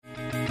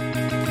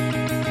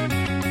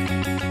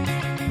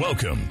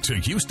Welcome to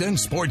Houston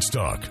Sports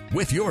Talk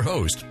with your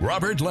host,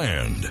 Robert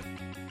Land.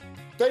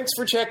 Thanks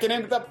for checking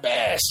into the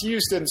best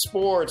Houston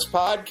sports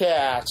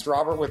podcast.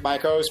 Robert with my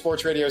co-host,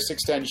 Sports Radio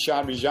 610,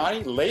 Sean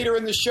Bijani. Later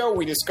in the show,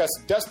 we discuss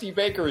Dusty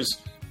Baker's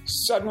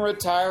sudden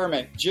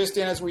retirement just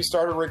in as we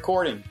started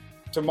recording.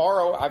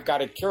 Tomorrow, I've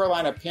got a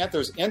Carolina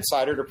Panthers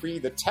insider to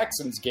preview the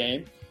Texans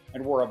game,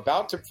 and we're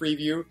about to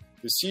preview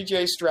the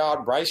C.J.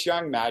 Stroud-Bryce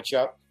Young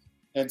matchup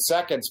in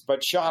seconds.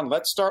 But, Sean,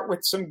 let's start with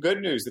some good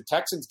news. The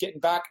Texans getting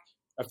back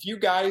a few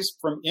guys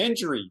from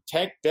injury.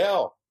 Tank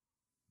Dell,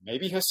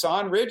 maybe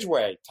Hassan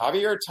Ridgeway,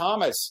 Tavierre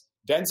Thomas,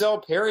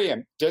 Denzel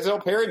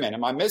Perryman.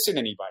 Am I missing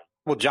anybody?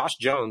 Well, Josh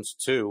Jones,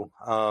 too.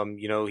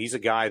 He's a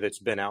guy that's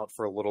been out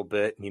for a little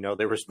bit.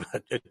 There was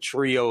a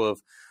trio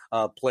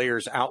of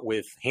players out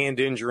with hand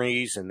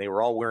injuries, and they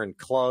were all wearing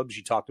clubs.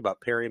 You talked about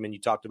Perryman.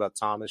 You talked about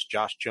Thomas.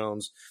 Josh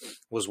Jones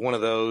was one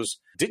of those.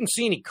 Didn't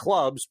see any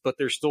clubs, but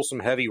there's still some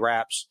heavy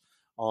wraps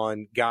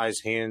on guys'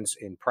 hands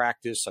in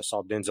practice. I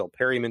saw Denzel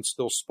Perryman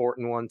still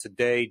sporting one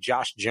today.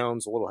 Josh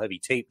Jones, a little heavy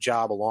tape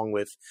job, along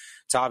with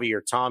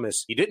Tavierre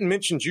Thomas. He didn't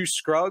mention Juice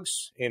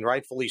Scruggs, and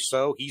rightfully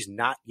so. He's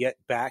not yet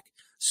back.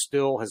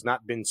 Still has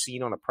not been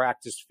seen on a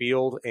practice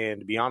field. And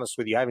to be honest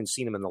with you, I haven't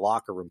seen him in the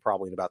locker room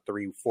probably in about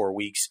 3 or 4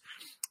 weeks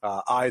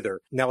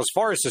either. Now, as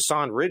far as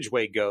Hassan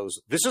Ridgeway goes,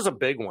 this is a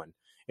big one.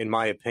 In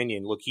my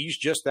opinion, look, he's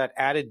just that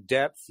added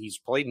depth. He's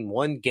played in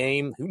one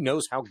game. Who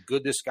knows how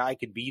good this guy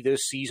could be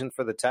this season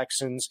for the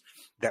Texans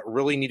that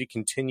really need to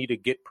continue to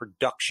get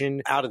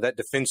production out of that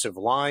defensive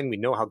line. We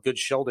know how good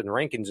Sheldon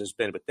Rankins has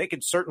been, but they could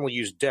certainly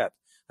use depth.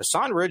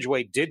 Hassan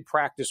Ridgeway did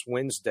practice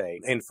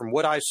Wednesday, and from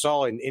what I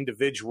saw in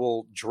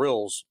individual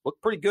drills,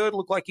 looked pretty good,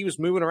 looked like he was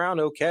moving around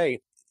okay.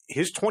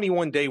 His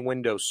 21-day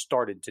window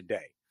started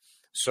today.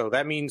 So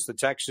that means the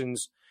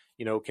Texans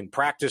can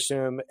practice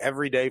him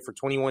every day for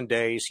 21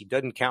 days. He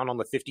doesn't count on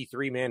the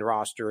 53-man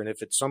roster. And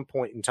if at some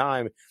point in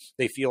time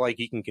they feel like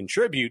he can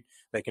contribute,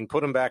 they can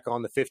put him back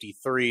on the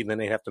 53, and then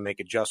they have to make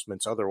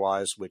adjustments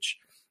otherwise, which,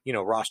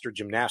 roster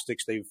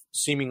gymnastics, they've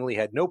seemingly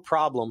had no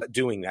problem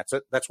doing that.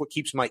 So that's what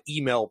keeps my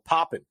email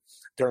popping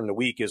during the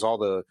week is all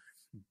the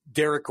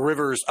Derek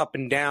Rivers up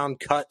and down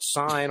cut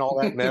sign, all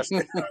that mess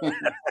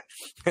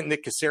that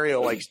Nick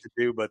Caserio likes to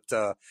do. But,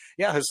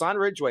 Hassan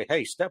Ridgeway,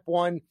 hey, step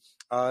one,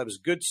 it was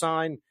a good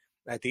sign.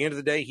 At the end of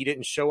the day, he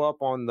didn't show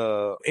up on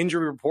the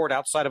injury report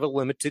outside of a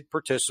limited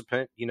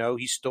participant.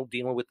 He's still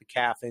dealing with the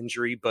calf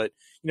injury. But,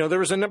 there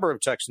was a number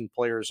of Texan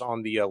players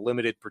on the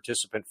limited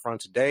participant front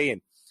today.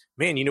 And,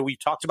 man, we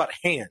talked about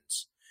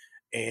hands.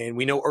 And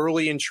we know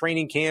early in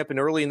training camp and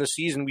early in the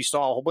season, we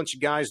saw a whole bunch of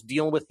guys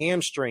dealing with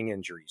hamstring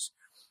injuries.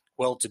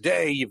 Well,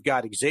 today you've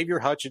got Xavier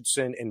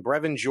Hutchinson and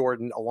Brevin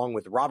Jordan, along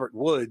with Robert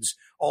Woods,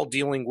 all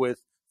dealing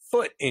with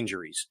foot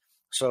injuries.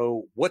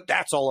 So what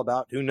that's all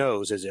about, who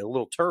knows? Is it a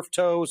little turf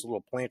toe? Is it a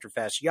little plantar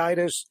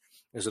fasciitis?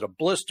 Is it a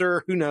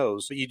blister? Who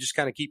knows? So you just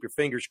kind of keep your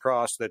fingers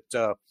crossed that,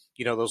 those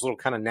little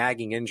kind of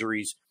nagging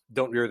injuries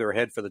don't rear their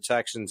head for the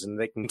Texans, and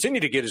they continue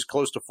to get as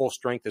close to full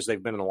strength as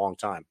they've been in a long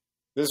time.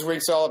 This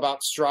week's all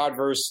about Stroud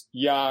versus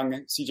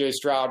Young, C.J.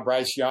 Stroud,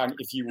 Bryce Young.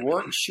 If you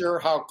weren't sure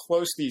how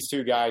close these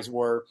two guys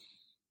were,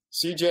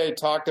 C.J.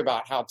 talked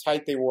about how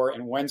tight they were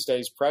in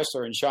Wednesday's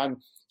presser, and Sean,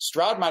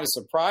 Stroud might have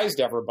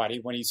surprised everybody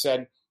when he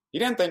said he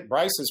didn't think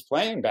Bryce is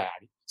playing bad.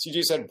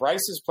 C.J. said Bryce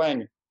is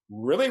playing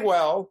really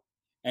well,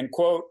 and,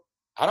 quote,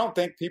 I don't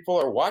think people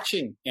are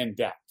watching in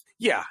depth.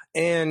 Yeah,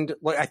 and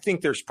I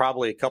think there's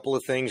probably a couple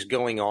of things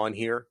going on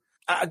here.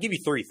 I'll give you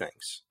 3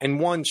 things. And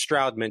one,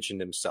 Stroud mentioned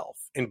himself.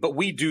 But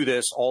we do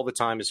this all the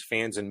time as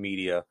fans and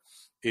media,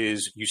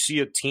 is you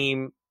see a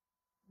team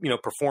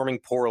performing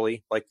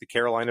poorly, like the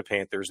Carolina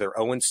Panthers. They're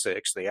 0-6.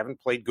 They haven't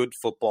played good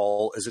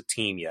football as a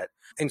team yet.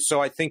 And so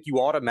I think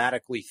you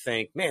automatically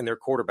think, man, their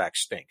quarterback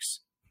stinks.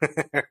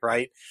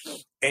 Right?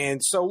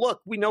 And so,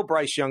 look, we know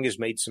Bryce Young has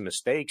made some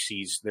mistakes.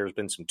 There's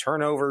been some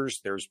turnovers.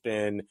 There's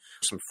been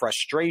some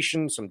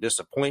frustration, some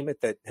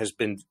disappointment that has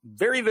been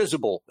very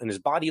visible, and his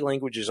body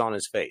language is on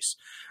his face.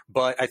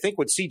 But I think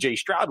what C.J.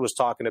 Stroud was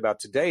talking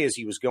about today as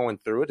he was going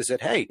through it is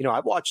that, hey,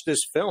 I've watched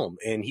this film,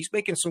 and he's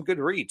making some good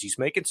reads. He's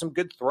making some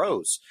good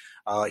throws.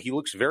 He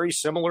looks very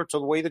similar to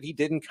the way that he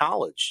did in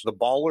college, the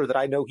baller that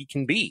I know he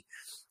can be.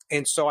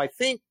 And so I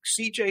think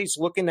C.J.'s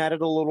looking at it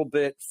a little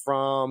bit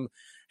from,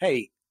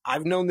 hey,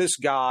 I've known this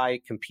guy,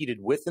 competed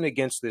with and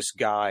against this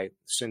guy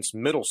since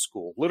middle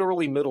school.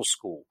 Literally middle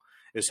school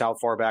is how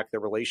far back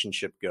their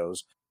relationship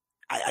goes.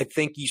 I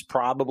think he's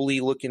probably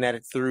looking at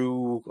it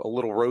through a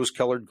little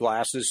rose-colored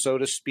glasses, so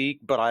to speak.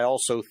 But I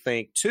also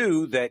think,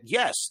 too, that,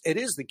 yes, it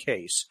is the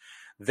case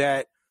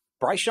that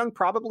Bryce Young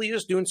probably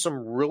is doing some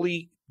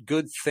really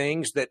good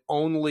things that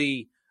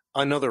only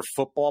another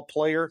football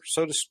player,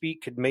 so to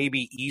speak, could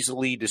maybe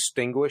easily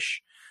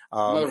distinguish.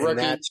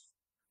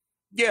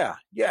 Yeah.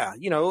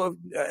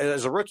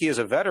 As a rookie, as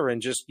a veteran,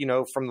 just,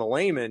 from the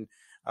layman,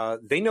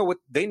 they know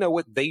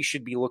what they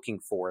should be looking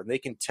for, and they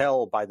can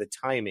tell by the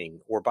timing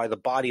or by the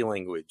body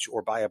language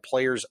or by a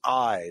player's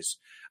eyes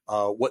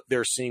what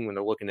they're seeing when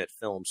they're looking at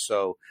film.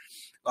 So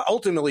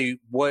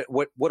ultimately, what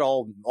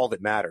all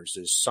that matters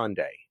is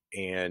Sunday,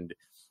 and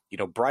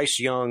Bryce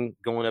Young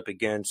going up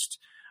against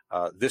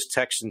this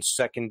Texans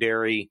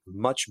secondary,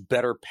 much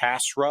better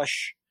pass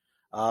rush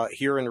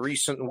here in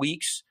recent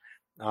weeks,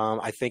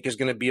 I think is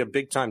going to be a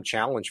big-time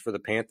challenge for the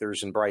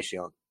Panthers and Bryce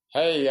Young.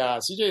 Hey,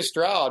 C.J.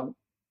 Stroud,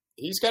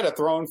 he's got a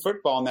thrown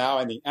football now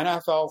in the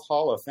NFL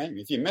Hall of Fame.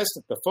 If you missed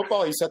it, the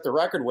football he set the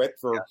record with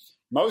for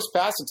most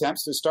pass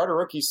attempts to start a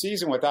rookie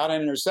season without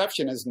an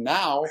interception is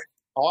now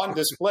on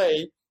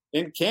display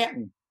in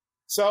Canton.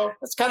 So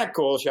that's kind of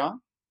cool,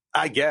 Sean.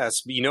 I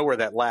guess. But you know where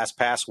that last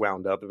pass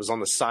wound up? It was on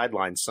the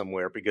sideline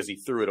somewhere because he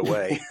threw it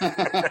away.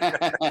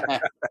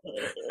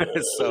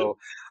 So,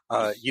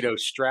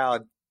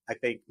 Stroud, I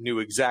think, knew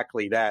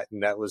exactly that.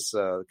 And that was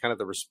kind of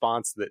the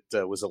response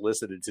that was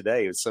elicited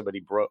today. As somebody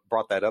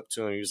brought that up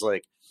to him. He was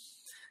like,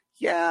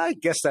 yeah, I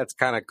guess that's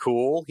kind of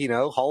cool.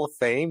 Hall of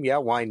Fame. Yeah,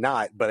 why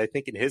not? But I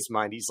think in his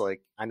mind, he's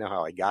like, I know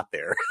how I got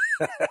there.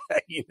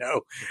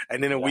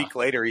 And then a week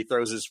later, he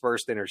throws his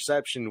first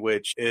interception,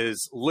 which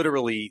is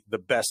literally the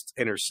best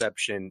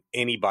interception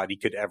anybody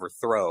could ever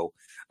throw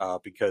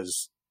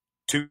because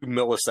 2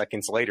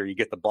 milliseconds later, you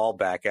get the ball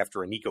back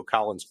after a Nico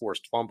Collins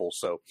forced fumble.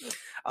 So,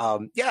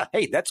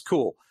 hey, that's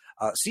cool.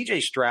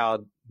 C.J.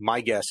 Stroud, my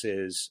guess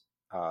is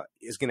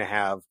going to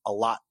have a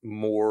lot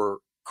more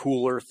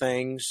cooler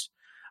things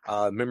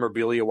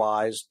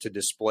memorabilia-wise to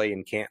display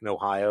in Canton,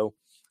 Ohio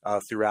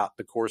throughout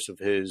the course of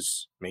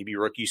his maybe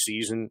rookie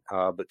season,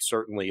 but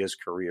certainly his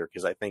career,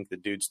 because I think the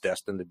dude's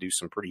destined to do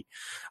some pretty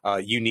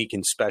unique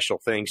and special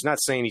things. Not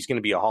saying he's going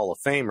to be a Hall of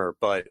Famer,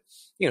 but,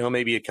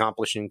 maybe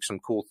accomplishing some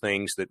cool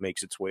things that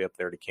makes its way up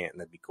there to Canton.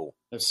 That'd be cool.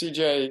 If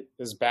CJ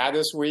is bad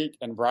this week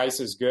and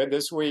Bryce is good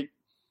this week,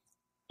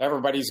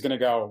 everybody's going to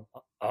go,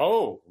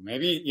 oh,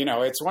 maybe,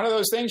 it's one of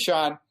those things,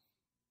 Sean.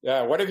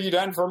 What have you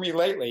done for me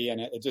lately?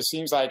 And it just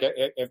seems like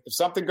if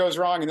something goes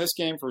wrong in this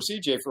game for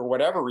CJ for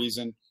whatever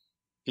reason,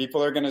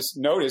 people are going to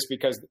notice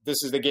because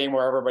this is the game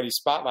where everybody's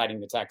spotlighting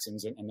the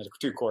Texans and the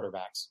two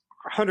quarterbacks.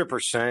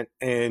 100%.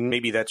 And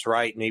maybe that's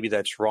right. Maybe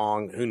that's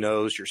wrong. Who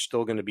knows? You're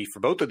still going to be, for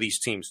both of these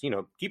teams,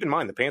 keep in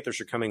mind the Panthers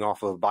are coming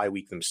off of a bye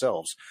week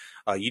themselves.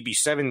 You'd be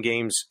 7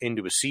 games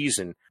into a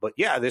season. But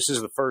yeah, this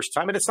is the first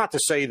time. And it's not to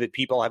say that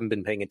people haven't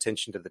been paying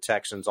attention to the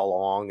Texans all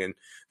along and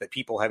that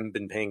people haven't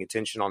been paying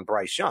attention on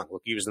Bryce Young.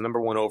 Look, he was the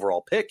number 1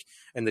 overall pick,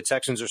 and the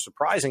Texans are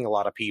surprising a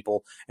lot of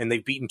people. And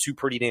they've beaten 2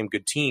 pretty damn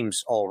good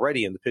teams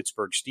already in the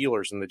Pittsburgh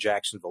Steelers and the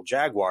Jacksonville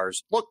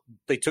Jaguars. Look,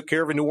 they took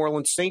care of a New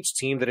Orleans Saints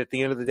team that at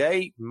the end of the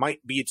day might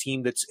be a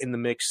team that's in the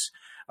mix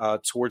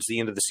towards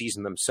the end of the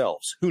season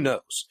themselves. Who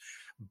knows?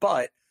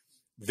 But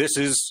this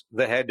is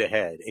the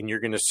head-to-head, and you're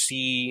going to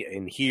see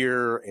and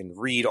hear and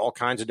read all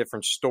kinds of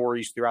different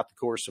stories throughout the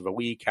course of a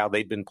week, how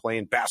they've been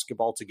playing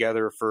basketball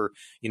together for,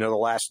 the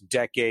last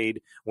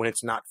decade when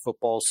it's not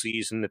football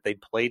season, that they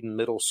played in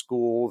middle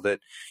school, that,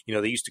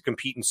 they used to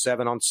compete in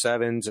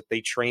 7-on-7s, that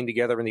they trained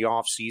together in the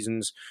off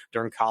seasons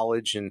during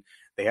college, and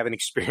they haven't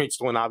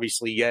experienced one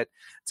obviously yet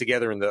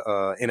together in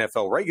the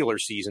NFL regular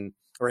season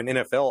or in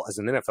NFL as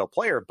an NFL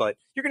player. But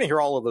you're going to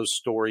hear all of those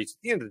stories.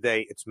 At the end of the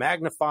day, it's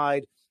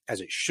magnified as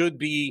it should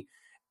be.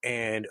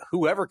 And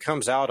whoever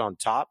comes out on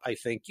top, I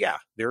think,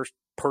 their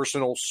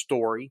personal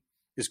story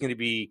is going to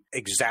be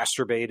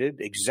exacerbated,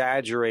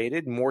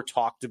 exaggerated, more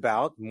talked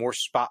about, more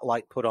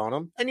spotlight put on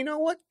them. And you know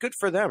what? Good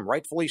for them.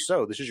 Rightfully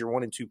so. This is your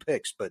 1 and 2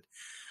 picks. But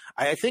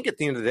I think at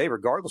the end of the day,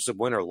 regardless of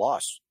win or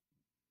loss,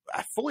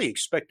 I fully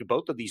expect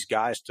both of these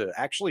guys to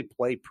actually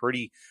play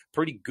pretty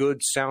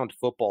good, sound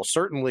football.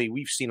 Certainly,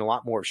 we've seen a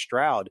lot more of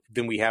Stroud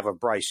than we have of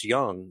Bryce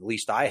Young. At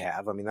least I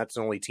have. I mean, that's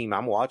the only team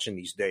I'm watching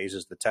these days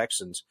is the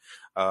Texans,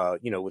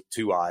 with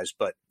 2 eyes.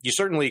 But you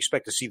certainly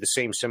expect to see the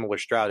same similar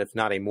Stroud, if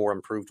not a more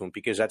improved one,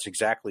 because that's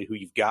exactly who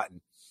you've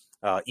gotten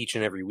each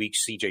and every week.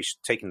 CJ's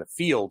taking the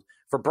field.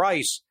 For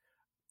Bryce,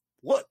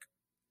 look,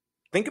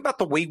 think about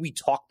the way we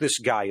talk this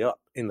guy up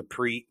in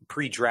the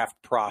pre-draft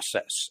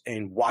process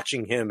and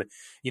watching him,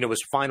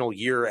 his final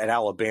year at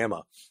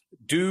Alabama.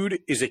 Dude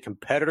is a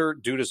competitor.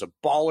 Dude is a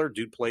baller.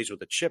 Dude plays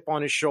with a chip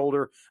on his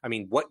shoulder. I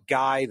mean, what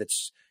guy that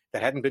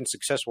hadn't been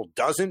successful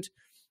doesn't?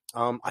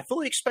 I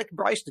fully expect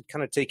Bryce to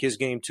kind of take his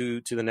game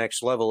to the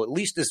next level, at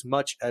least as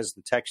much as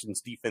the Texans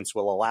defense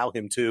will allow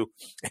him to.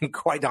 And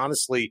quite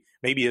honestly,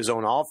 maybe his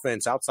own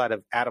offense outside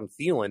of Adam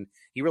Thielen,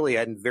 he really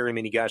hadn't very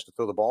many guys to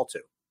throw the ball to.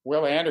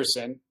 Will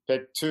Anderson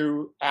picked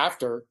 2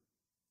 after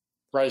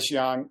Bryce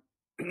Young.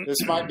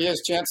 This might be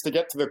his chance to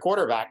get to the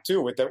quarterback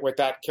too, with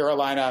that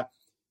Carolina,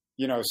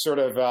 sort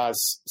of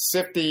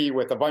sifty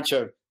with a bunch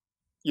of,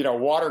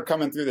 water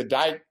coming through the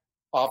dike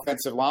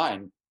offensive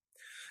line.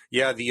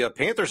 Yeah, the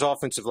Panthers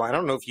offensive line, I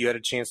don't know if you had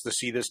a chance to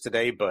see this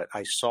today, but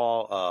I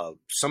saw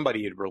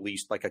somebody had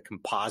released like a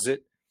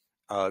composite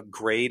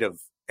grade of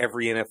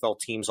every NFL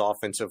team's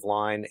offensive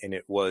line, and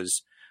it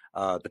was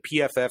the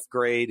PFF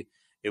grade.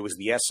 It was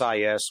the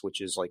SIS, which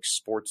is like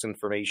sports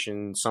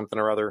information, something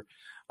or other,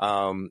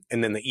 and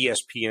then the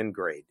ESPN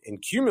grade.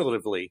 And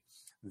cumulatively,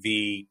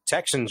 the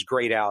Texans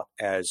grade out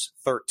as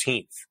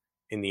 13th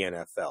in the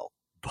NFL.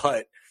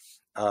 But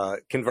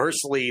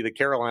conversely, the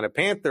Carolina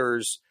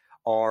Panthers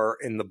are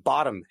in the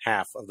bottom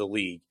half of the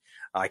league.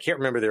 I can't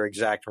remember their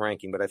exact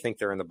ranking, but I think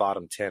they're in the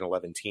bottom 10,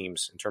 11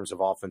 teams in terms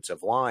of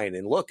offensive line.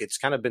 And look, it's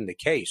kind of been the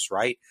case,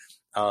 right?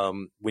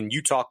 When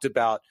you talked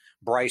about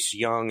Bryce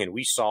Young, and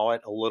we saw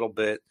it a little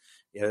bit,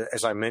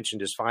 as I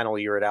mentioned, his final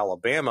year at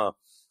Alabama,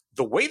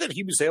 the way that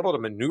he was able to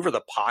maneuver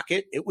the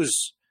pocket, it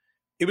was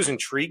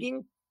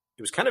intriguing.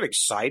 It was kind of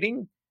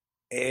exciting.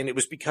 And it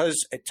was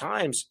because at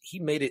times he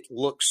made it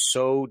look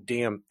so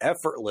damn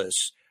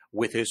effortless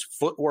with his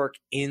footwork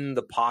in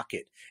the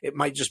pocket. It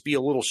might just be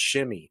a little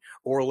shimmy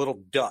or a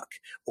little duck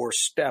or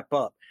step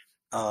up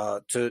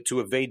to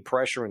evade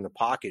pressure in the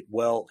pocket.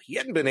 Well, he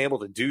hadn't been able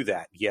to do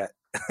that yet,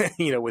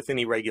 with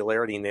any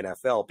regularity in the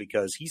NFL,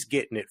 because he's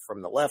getting it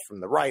from the left,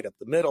 from the right, up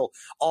the middle,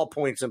 all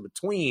points in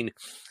between.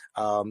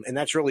 And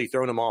that's really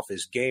thrown him off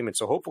his game. And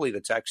so hopefully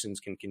the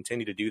Texans can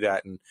continue to do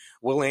that. And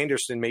Will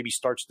Anderson maybe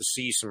starts to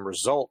see some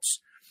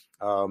results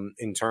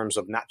in terms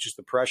of not just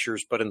the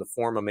pressures, but in the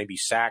form of maybe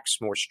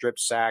sacks, more strip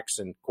sacks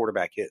and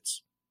quarterback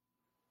hits.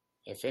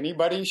 If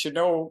anybody should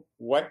know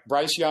what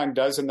Bryce Young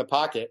does in the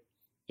pocket,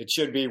 it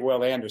should be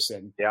Will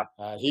Anderson. Yeah.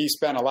 He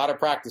spent a lot of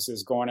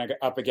practices going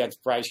up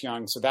against Bryce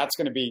Young. So that's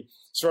going to be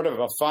sort of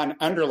a fun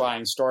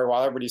underlying story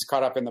while everybody's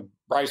caught up in the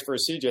Bryce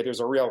versus CJ. There's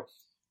a real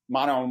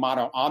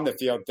mano-a-mano on the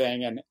field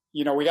thing. And,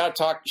 we got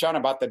to talk, Sean,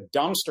 about the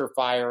dumpster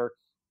fire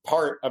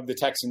part of the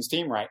Texans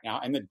team right now.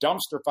 And the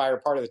dumpster fire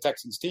part of the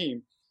Texans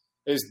team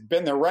has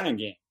been their running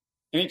game.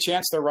 Any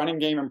chance their running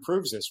game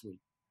improves this week?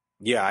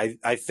 Yeah,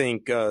 I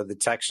think the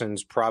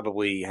Texans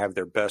probably have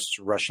their best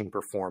rushing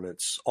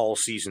performance all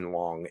season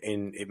long,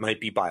 and it might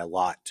be by a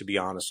lot, to be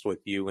honest with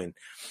you. And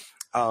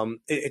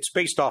it's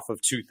based off of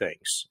two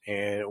things.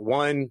 And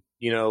one,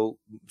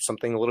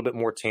 something a little bit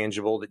more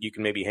tangible that you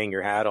can maybe hang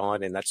your hat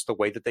on, and that's the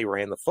way that they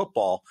ran the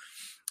football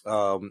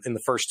in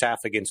the first half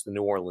against the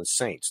New Orleans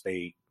Saints.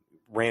 They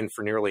ran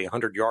for nearly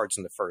 100 yards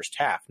in the first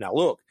half. Now,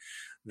 look,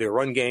 their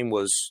run game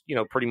was,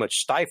 pretty much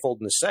stifled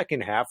in the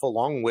second half,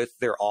 along with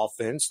their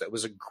offense. That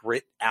was a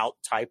grit out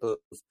type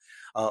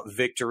of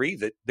victory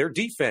that their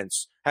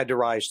defense had to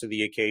rise to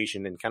the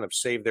occasion and kind of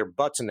save their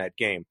butts in that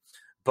game.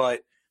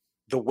 But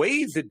the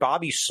way that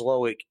Bobby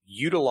Slowick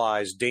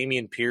utilized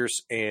Dameon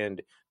Pierce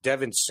and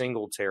Devin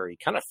Singletary,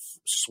 kind of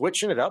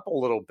switching it up a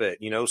little bit.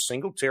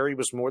 Singletary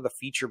was more the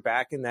feature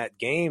back in that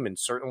game and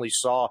certainly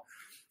saw,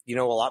 a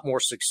lot more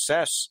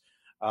success.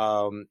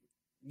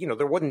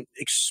 There wasn't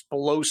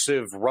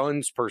explosive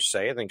runs per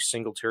se. I think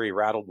Singletary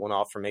rattled one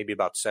off for maybe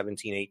about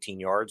 17, 18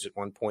 yards at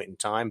one point in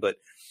time. But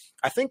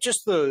I think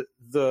just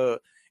the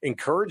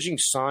encouraging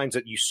signs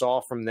that you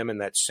saw from them in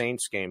that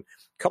Saints game,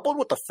 coupled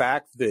with the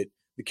fact that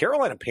the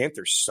Carolina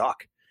Panthers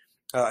suck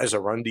as a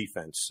run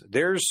defense.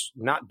 There's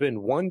not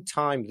been one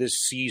time this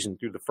season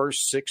through the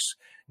first 6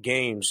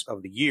 games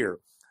of the year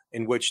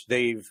in which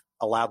they've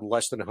allowed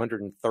less than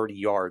 130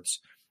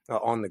 yards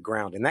on the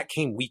ground. And that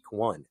came week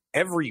 1.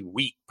 Every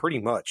week, pretty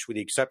much, with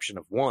the exception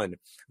of one,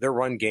 their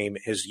run game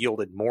has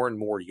yielded more and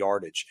more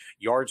yardage.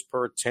 Yards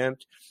per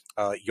attempt,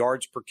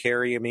 yards per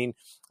carry,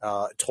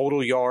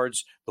 total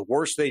yards. The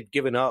worst they've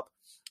given up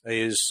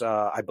is,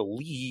 I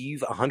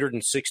believe,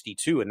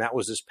 162, and that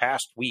was this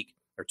past week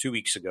or 2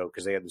 weeks ago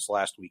because they had this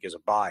last week as a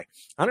bye.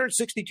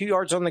 162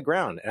 yards on the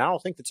ground, and I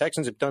don't think the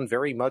Texans have done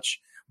very much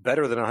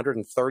better than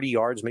 130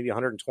 yards, maybe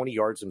 120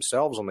 yards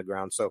themselves on the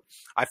ground. So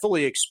I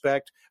fully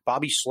expect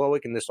Bobby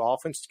Slowick and this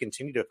offense to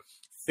continue to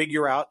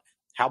figure out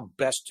how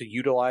best to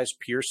utilize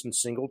Pierce and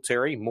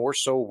Singletary, more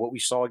so what we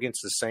saw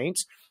against the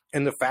Saints,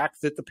 and the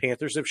fact that the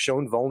Panthers have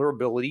shown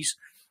vulnerabilities,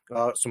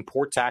 some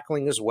poor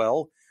tackling as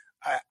well.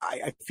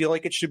 I feel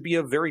like it should be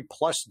a very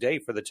plus day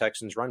for the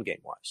Texans run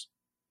game-wise.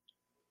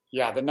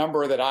 Yeah, the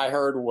number that I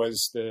heard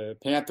was the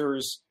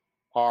Panthers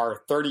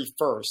are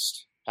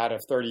 31st out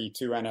of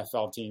 32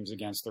 NFL teams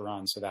against the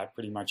run, so that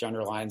pretty much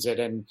underlines it.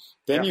 And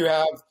then you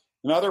have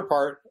another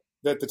part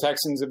that the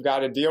Texans have got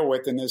to deal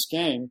with in this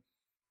game,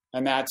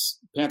 and that's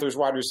Panthers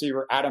wide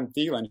receiver Adam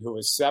Thielen, who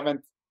is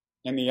 7th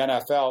in the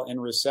NFL in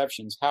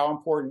receptions. How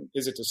important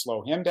is it to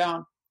slow him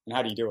down, and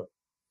how do you do it?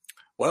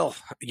 Well,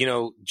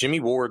 Jimmy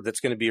Ward,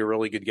 that's going to be a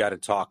really good guy to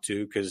talk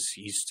to because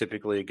he's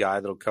typically a guy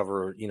that'll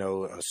cover,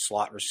 a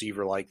slot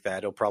receiver like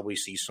that. He'll probably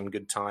see some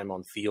good time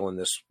on Thielen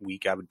this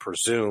week, I would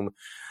presume.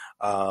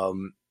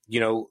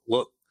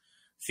 Look,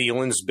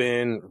 Thielen's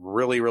been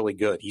really, really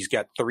good. He's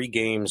got 3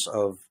 games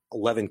of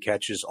 11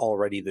 catches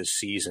already this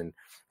season.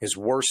 His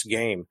worst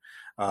game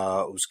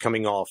was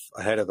coming off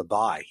ahead of the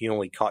bye. He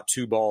only caught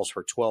 2 balls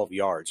for 12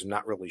 yards. I'm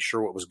not really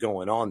sure what was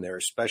going on there,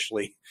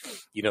 especially,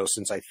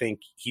 since I think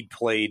he'd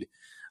played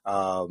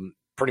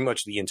pretty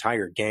much the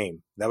entire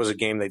game. That was a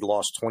game they'd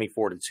lost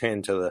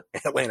 24-10 to the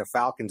Atlanta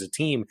Falcons, a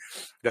team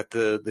that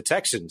the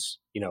Texans,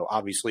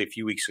 obviously a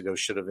few weeks ago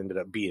should have ended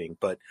up beating.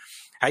 But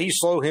how you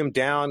slow him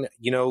down,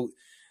 you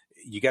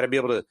got to be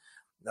able to,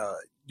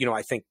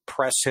 I think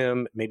press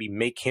him, maybe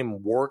make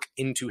him work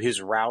into his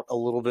route a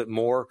little bit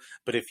more.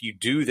 But if you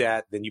do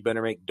that, then you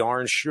better make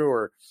darn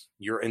sure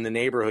you're in the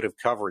neighborhood of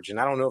coverage. And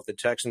I don't know if the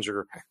Texans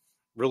are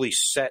really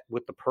set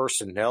with the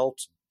personnel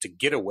to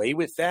get away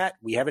with that.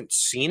 We haven't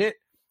seen it.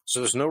 So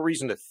there's no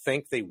reason to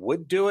think they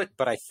would do it,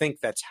 but I think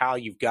that's how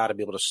you've got to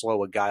be able to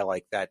slow a guy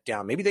like that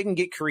down. Maybe they can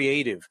get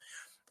creative.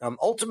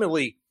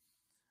 Ultimately,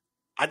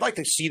 I'd like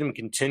to see them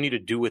continue to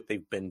do what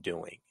they've been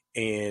doing.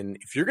 And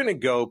if you're going to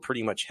go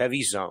pretty much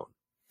heavy zone,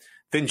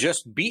 then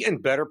just be in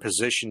better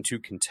position to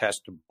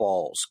contest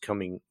balls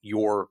coming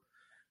your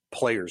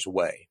players'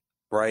 way,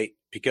 right?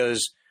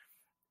 Because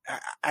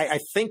I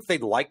think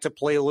they'd like to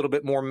play a little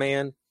bit more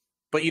man,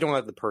 but you don't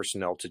have the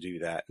personnel to do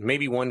that.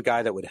 Maybe one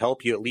guy that would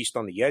help you, at least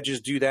on the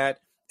edges, do that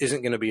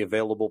isn't going to be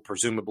available,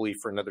 presumably,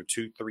 for another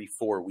 2, 3,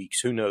 4 weeks.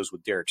 Who knows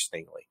with Derek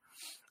Stingley?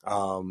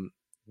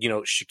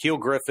 Shaquille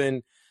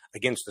Griffin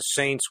against the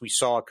Saints, we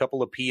saw a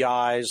couple of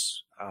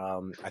PIs.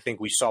 I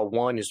think we saw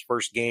one, his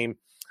first game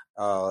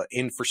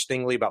in for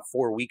Stingley about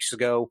 4 weeks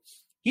ago.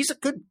 He's a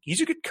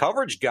good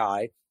coverage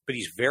guy, but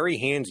he's very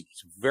handsy.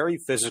 He's very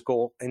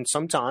physical, and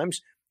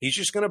sometimes he's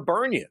just going to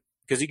burn you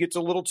because he gets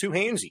a little too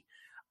handsy.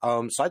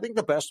 So I think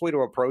the best way to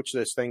approach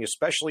this thing,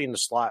 especially in the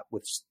slot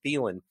with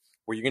Thielen,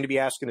 where you're going to be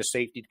asking a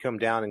safety to come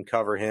down and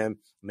cover him,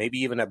 maybe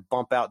even a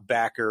bump out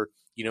backer,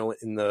 in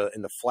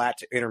the flat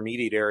to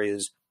intermediate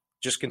areas,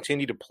 just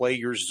continue to play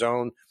your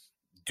zone,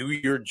 do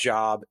your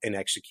job, and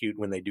execute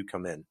when they do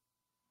come in.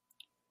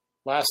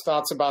 Last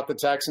thoughts about the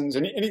Texans.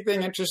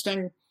 Anything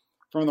interesting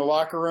from the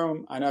locker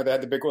room? I know they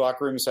had the big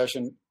locker room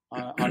session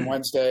on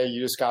Wednesday.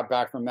 You just got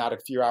back from that a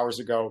few hours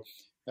ago.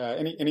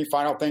 Any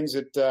final things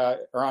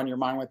that are on your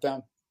mind with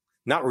them?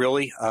 Not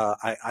really.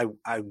 I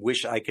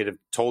wish I could have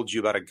told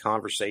you about a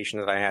conversation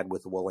that I had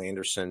with Will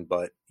Anderson,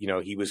 but,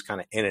 he was kind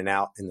of in and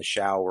out in the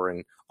shower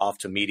and off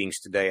to meetings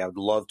today. I would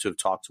love to have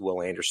talked to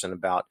Will Anderson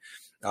about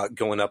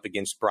going up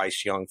against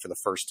Bryce Young for the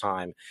first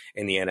time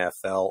in the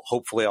NFL.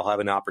 Hopefully I'll have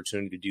an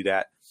opportunity to do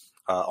that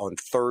on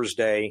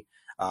Thursday.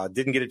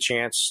 Didn't get a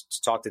chance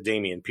to talk to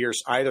Dameon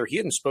Pierce either. He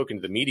hadn't spoken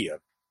to the media,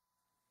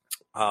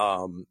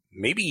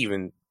 maybe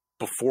even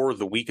before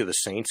the week of the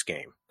Saints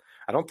game.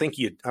 I don't think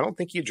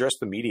he addressed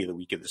the media the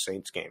week of the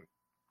Saints game.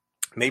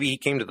 Maybe he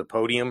came to the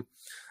podium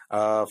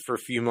for a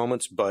few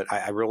moments, but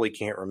I really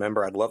can't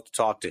remember. I'd love to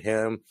talk to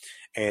him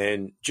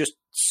and just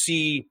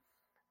see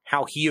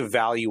how he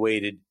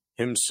evaluated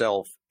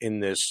himself in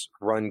this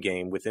run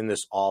game within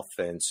this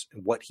offense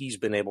and what he's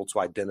been able to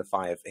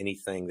identify, if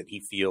anything, that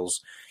he feels,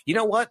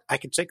 I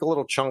could take a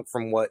little chunk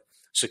from what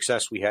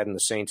success we had in the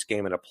Saints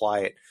game and apply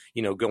it,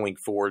 going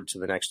forward to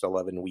the next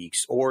 11 weeks.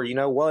 Or,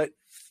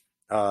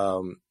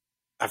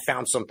 I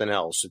found something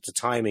else. It's a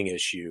timing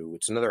issue.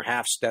 It's another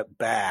half step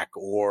back,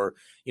 or,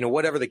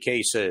 whatever the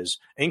case is.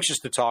 Anxious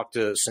to talk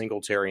to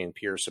Singletary and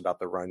Pierce about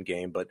the run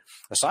game. But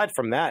aside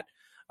from that,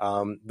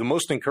 the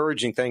most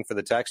encouraging thing for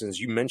the Texans,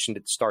 you mentioned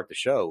it to start the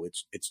show,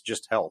 it's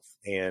just health.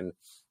 And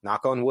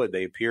knock on wood,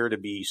 they appear to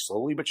be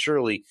slowly but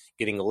surely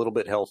getting a little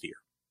bit healthier.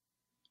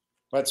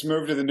 Let's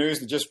move to the news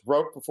that just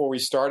broke before we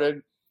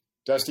started.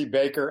 Dusty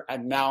Baker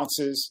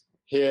announces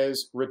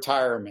his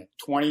retirement,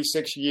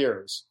 26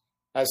 years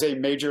as a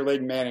major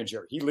league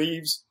manager. He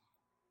leaves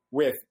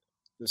with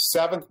the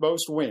 7th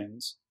most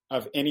wins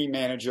of any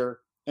manager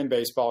in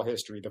baseball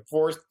history, the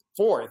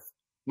fourth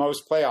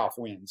most playoff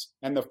wins,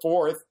 and the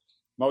 4th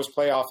most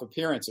playoff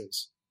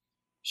appearances.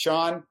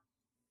 Sean,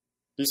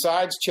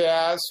 besides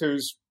Chaz,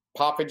 who's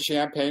popping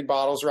champagne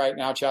bottles right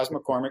now, Chaz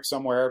McCormick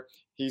somewhere,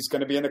 he's going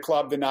to be in the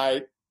club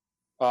tonight,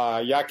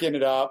 yucking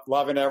it up,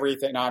 loving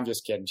everything. No, I'm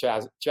just kidding.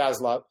 Chaz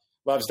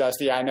loves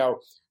Dusty, I know.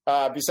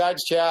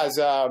 Besides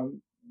Chaz,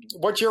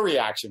 what's your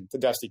reaction to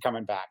Dusty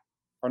coming back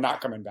or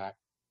not coming back?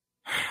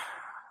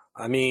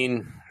 I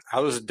mean, I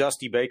was a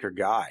Dusty Baker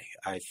guy.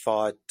 I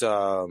thought,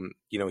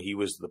 he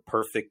was the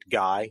perfect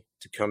guy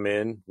to come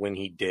in when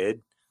he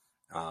did,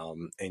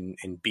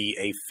 and be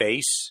a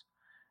face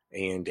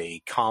and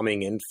a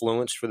calming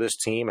influence for this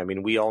team. I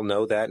mean, we all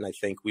know that, and I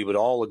think we would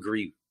all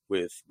agree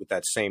with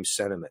that same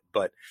sentiment.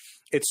 But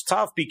it's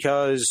tough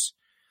because,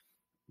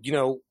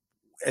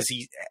 as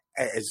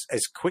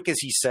quick as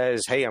he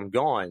says, "Hey, I'm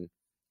gone,"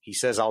 he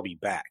says, "I'll be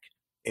back."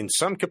 In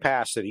some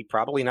capacity,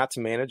 probably not to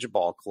manage a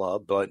ball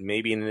club, but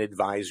maybe in an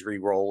advisory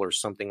role or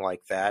something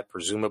like that,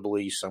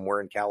 presumably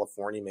somewhere in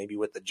California, maybe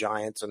with the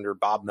Giants under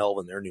Bob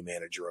Melvin, their new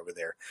manager over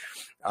there.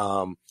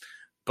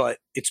 But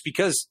it's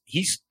because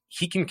he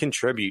can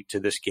contribute to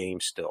this game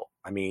still.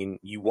 I mean,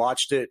 you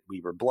watched it. We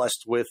were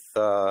blessed with,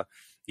 that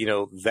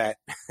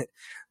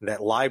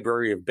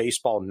library of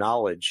baseball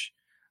knowledge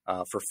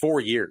for 4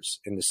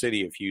 years in the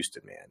city of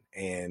Houston, man.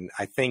 And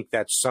I think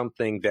that's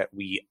something that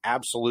we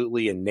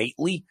absolutely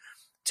innately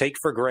take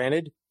for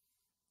granted.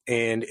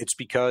 And it's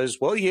because,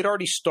 he had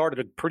already started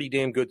a pretty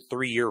damn good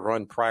 3-year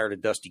run prior to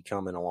Dusty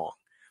coming along,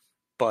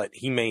 but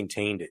he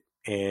maintained it.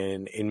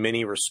 And in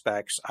many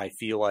respects, I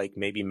feel like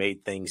maybe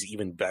made things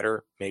even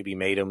better, maybe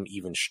made them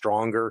even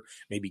stronger,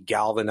 maybe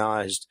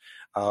galvanized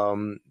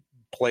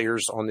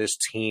players on this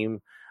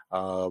team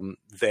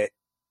that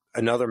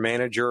another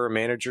manager or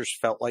managers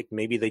felt like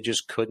maybe they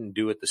just couldn't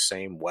do it the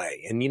same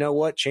way. And you know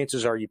what?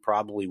 Chances are you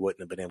probably wouldn't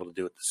have been able to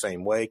do it the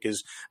same way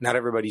because not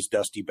everybody's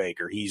Dusty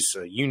Baker. He's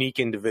a unique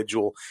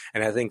individual,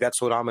 and I think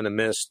that's what I'm going to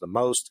miss the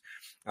most.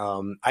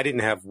 I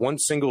didn't have one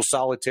single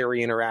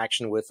solitary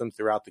interaction with him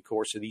throughout the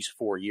course of these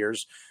 4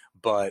 years,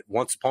 but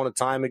once upon a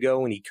time ago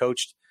when he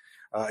coached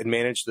and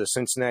managed the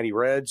Cincinnati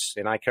Reds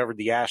and I covered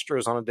the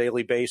Astros on a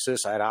daily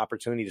basis, I had an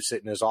opportunity to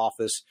sit in his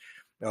office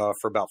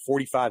for about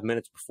 45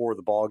 minutes before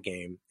the ball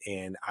game,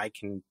 and I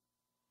can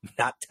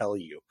not tell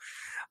you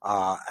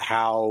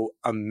how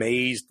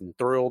amazed and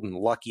thrilled and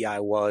lucky I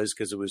was,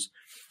 because it was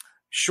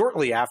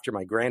shortly after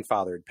my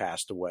grandfather had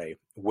passed away,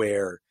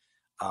 where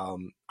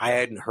I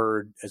hadn't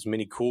heard as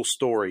many cool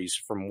stories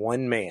from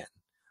one man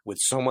with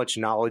so much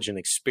knowledge and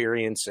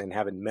experience, and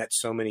having met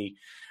so many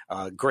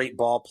great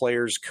ball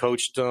players,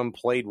 coached them,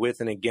 played with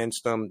and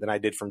against them, than I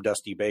did from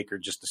Dusty Baker,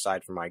 just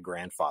aside from my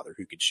grandfather,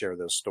 who could share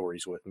those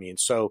stories with me. And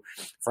so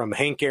from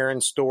Hank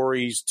Aaron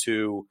stories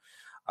to,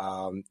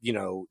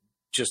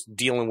 just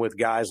dealing with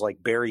guys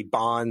like Barry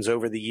Bonds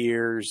over the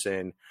years,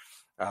 and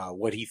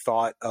what he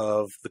thought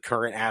of the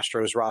current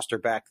Astros roster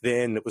back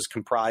then that was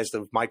comprised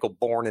of Michael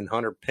Bourne and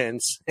Hunter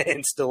Pence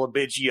and still a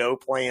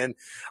Biggio playing,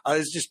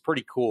 is just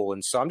pretty cool.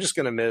 And so I'm just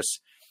going to miss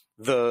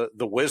the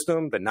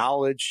wisdom, the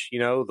knowledge,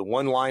 the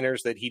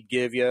one-liners that he'd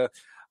give you,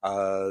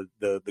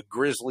 the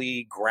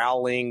grizzly,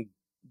 growling,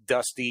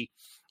 Dusty,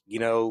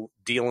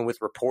 dealing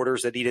with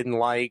reporters that he didn't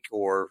like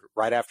or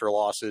right after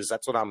losses.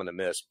 That's what I'm going to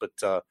miss. But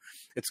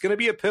it's going to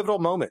be a pivotal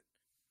moment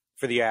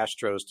for the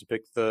Astros to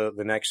pick the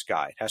next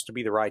guy. It has to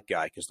be the right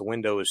guy because the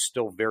window is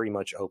still very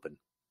much open.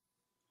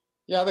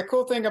 Yeah, the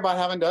cool thing about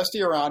having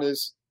Dusty around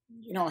is,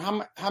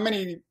 how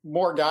many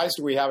more guys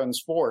do we have in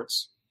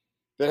sports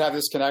that have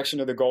this connection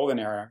to the golden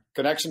era,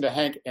 connection to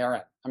Hank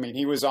Aaron? I mean,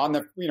 he was on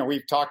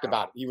we've talked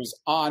about it. He was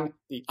on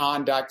the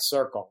on-deck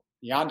circle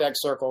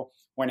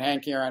when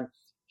Hank Aaron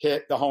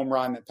hit the home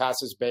run that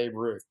passes Babe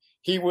Ruth.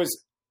 He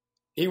was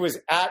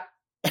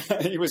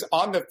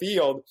on the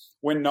field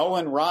when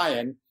Nolan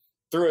Ryan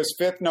threw his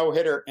fifth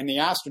no-hitter in the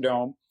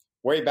Astrodome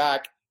way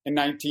back in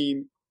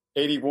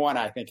 1981,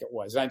 I think it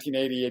was,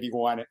 1980,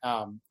 81.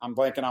 I'm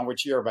blanking on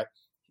which year, but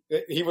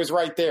he was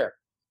right there.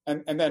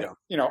 And then,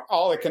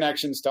 all the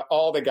connections to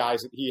all the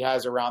guys that he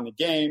has around the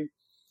game.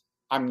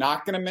 I'm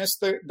not going to miss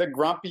the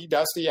grumpy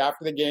Dusty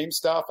after the game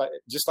stuff,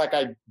 just like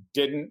I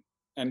didn't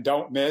and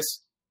don't miss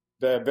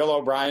the Bill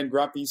O'Brien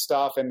grumpy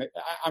stuff. And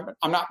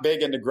I'm not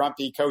big into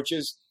grumpy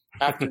coaches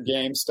after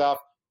game stuff,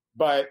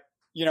 but,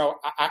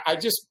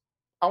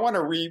 I want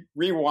to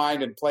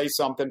rewind and play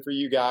something for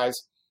you guys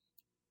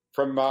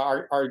from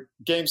our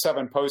Game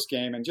 7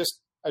 postgame and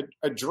just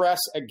address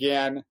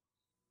again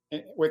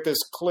with this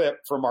clip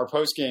from our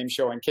postgame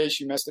show in case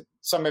you missed it.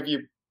 Some of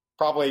you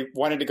probably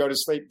wanted to go to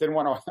sleep, didn't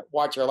want to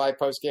watch our live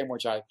postgame,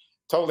 which I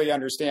totally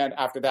understand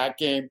after that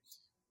game.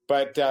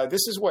 But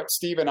this is what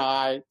Stephen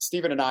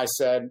and I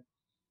said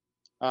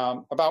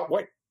about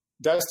what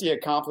Dusty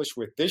accomplished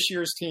with this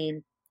year's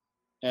team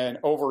and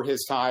over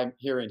his time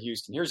here in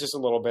Houston. Here's just a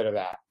little bit of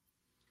that.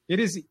 It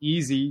is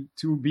easy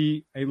to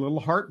be a little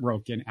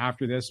heartbroken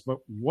after this, but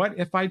what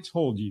if I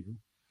told you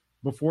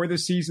before the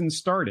season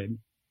started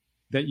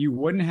that you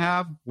wouldn't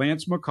have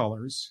Lance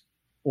McCullers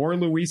or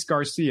Luis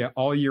Garcia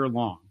all year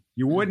long?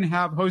 You wouldn't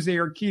have Jose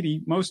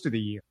Urquidy most of the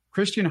year.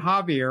 Christian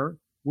Javier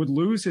would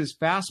lose his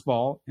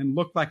fastball and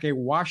look like a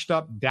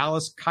washed-up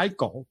Dallas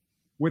Keuchel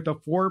with a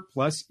 4+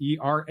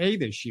 ERA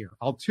this year.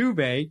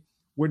 Altuve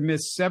would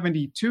miss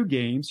 72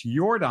 games.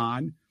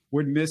 Yordan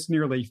would miss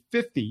nearly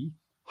 50.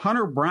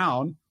 Hunter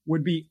Brown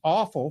would be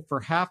awful for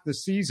half the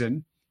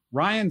season.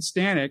 Ryan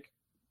Stanek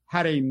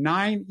had a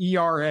 9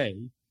 ERA.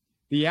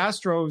 The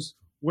Astros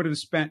would have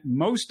spent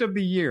most of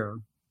the year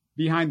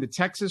behind the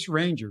Texas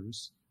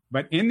Rangers.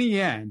 But in the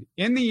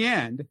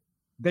end,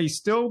 they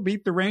still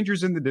beat the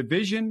Rangers in the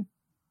division.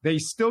 They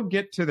still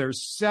get to their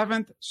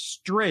 7th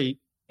straight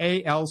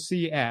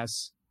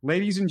ALCS.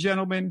 Ladies and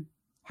gentlemen,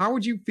 how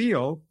would you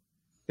feel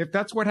if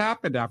that's what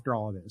happened after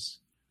all of this?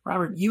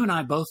 Robert, you and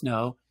I both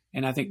know,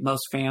 and I think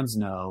most fans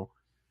know,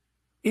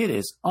 it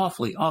is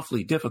awfully,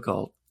 awfully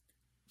difficult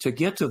to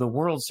get to the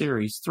World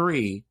Series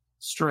 3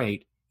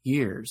 straight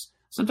years,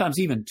 sometimes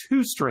even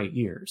 2 straight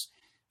years.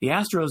 The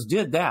Astros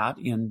did that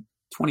in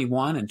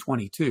 21 and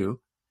 22.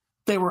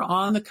 They were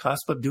on the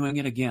cusp of doing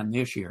it again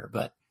this year,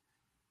 but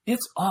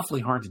it's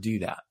awfully hard to do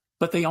that.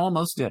 But they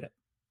almost did it.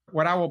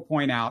 What I will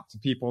point out to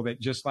people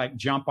that just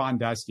jump on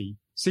Dusty,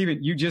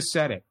 Steven, you just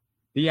said it.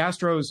 The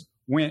Astros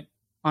went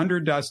under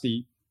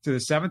Dusty to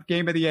the 7th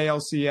game of the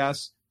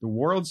ALCS, the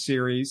World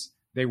Series.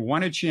 They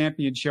won a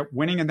championship,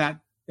 winning in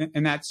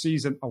that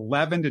season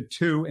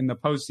 11-2 in the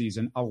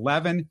postseason,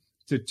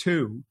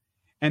 11-2.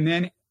 And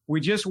then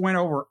we just went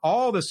over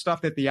all the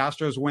stuff that the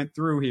Astros went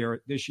through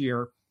here this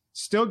year,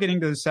 still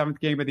getting to the 7th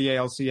game of the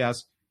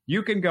ALCS.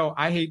 You can go,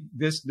 I hate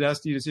this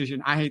Dusty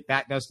decision, I hate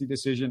that Dusty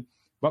decision.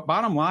 But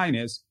bottom line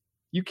is,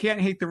 you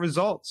can't hate the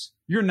results.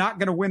 You're not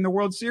going to win the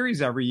World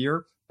Series every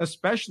year,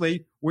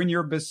 especially when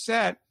you're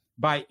beset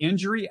by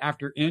injury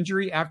after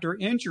injury after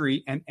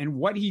injury. And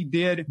what he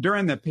did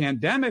during the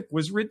pandemic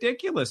was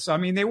ridiculous. I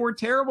mean, they were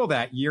terrible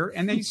that year,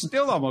 and they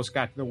still almost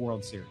got to the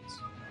World Series.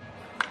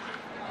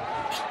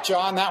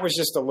 John, that was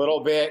just a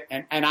little bit,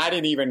 and I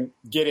didn't even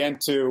get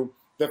into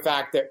the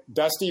fact that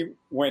Dusty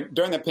went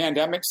during the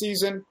pandemic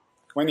season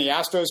when the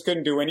Astros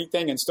couldn't do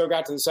anything and still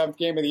got to the seventh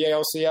game of the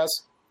ALCS.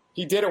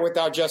 He did it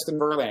without Justin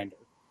Verlander.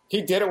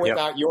 He did it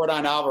without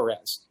Yordan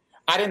Alvarez.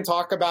 I didn't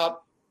talk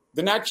about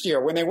the next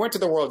year when they went to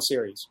the World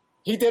Series.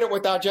 He did it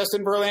without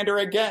Justin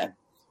Verlander again.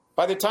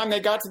 By the time they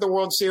got to the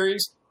World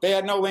Series, they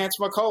had no Lance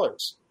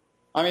McCullers.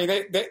 I mean,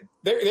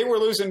 they were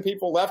losing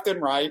people left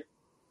and right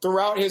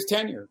throughout his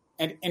tenure,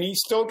 and he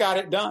still got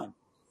it done.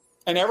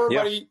 And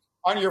everybody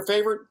on your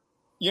favorite,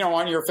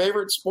 on your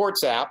favorite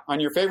sports app, on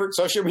your favorite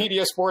social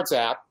media sports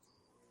app,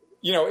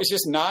 it's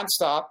just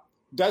nonstop.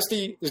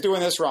 Dusty is doing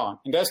this wrong,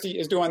 and Dusty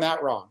is doing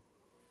that wrong.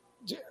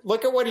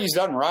 Look at what he's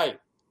done right.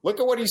 Look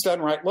at what he's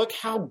done right. Look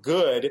how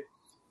good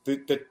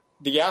the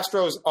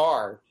Astros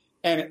are.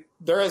 And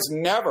there has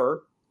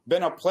never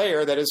been a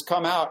player that has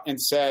come out and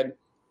said,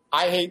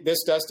 I hate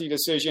this Dusty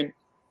decision,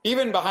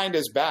 even behind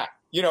his back.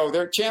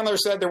 Chandler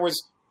said there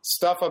was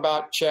stuff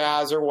about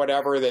Chaz or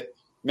whatever that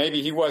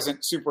maybe he wasn't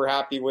super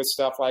happy with,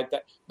 stuff like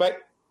that. But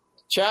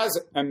Chaz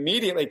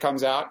immediately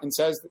comes out and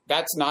says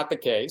that's not the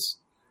case.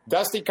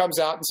 Dusty comes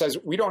out and says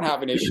we don't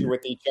have an issue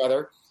with each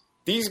other.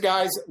 These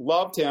guys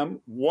loved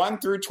him 1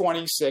 through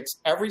 26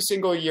 every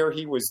single year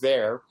he was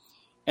there.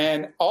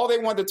 And all they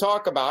wanted to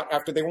talk about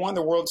after they won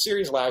the World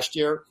Series last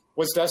year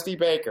was Dusty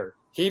Baker.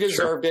 He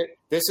deserved it.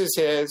 This is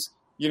his.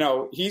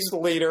 He's the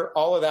leader,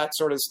 all of that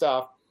sort of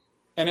stuff.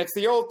 And it's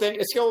the old thing.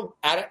 It's the old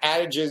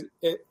adage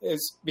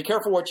is be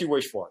careful what you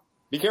wish for.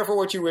 Be careful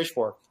what you wish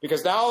for.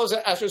 Because now all those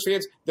Astros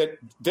fans that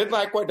did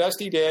like what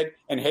Dusty did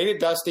and hated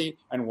Dusty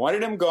and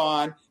wanted him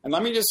gone. And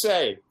let me just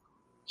say,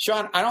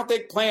 Sean, I don't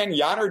think playing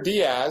Yainer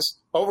Diaz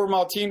over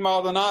Martin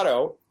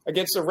Maldonado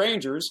against the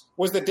Rangers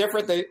was the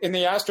difference in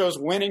the Astros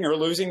winning or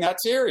losing that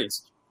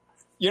series.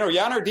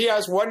 Yainer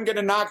Diaz wasn't going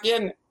to knock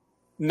in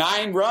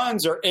 9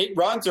 runs or 8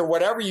 runs or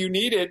whatever you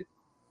needed,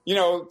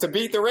 to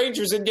beat the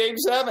Rangers in Game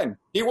 7.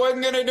 He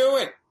wasn't going to do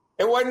it.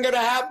 It wasn't going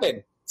to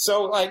happen.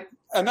 So,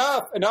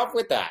 enough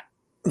with that.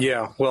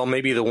 Yeah, well,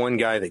 maybe the one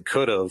guy that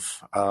could have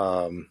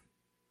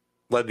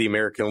led the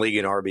American League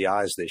in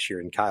RBIs this year,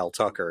 and Kyle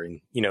Tucker,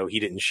 and he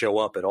didn't show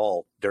up at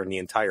all during the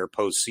entire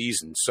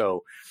postseason.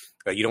 So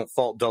you don't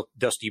fault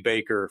Dusty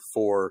Baker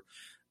for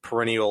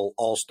perennial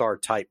all-star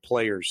type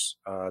players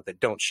that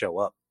don't show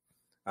up.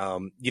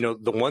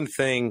 The one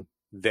thing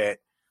that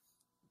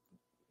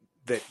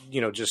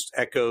just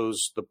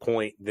echoes the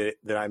point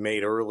that I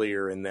made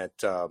earlier, in that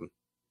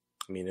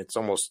it's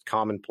almost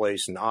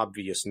commonplace and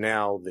obvious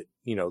now that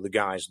the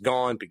guy's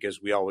gone, because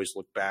we always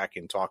look back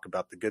and talk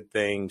about the good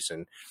things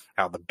and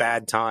how the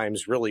bad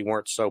times really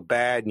weren't so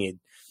bad, and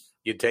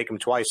you'd take him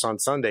twice on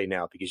Sunday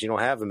now because you don't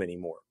have him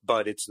anymore.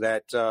 But it's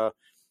that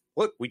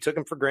look, we took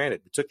him for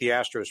granted. We took the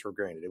Astros for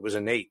granted. It was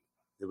innate.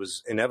 It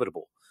was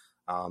inevitable.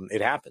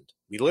 It happened.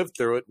 We lived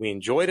through it. We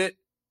enjoyed it,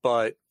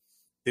 but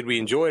did we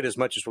enjoy it as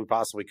much as we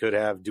possibly could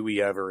have? Do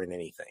we ever in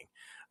anything?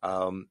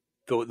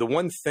 The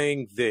one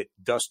thing that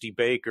Dusty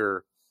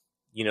Baker,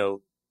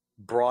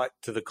 brought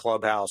to the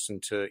clubhouse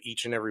and to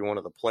each and every one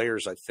of the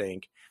players, I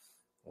think,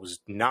 was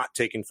not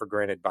taken for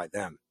granted by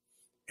them.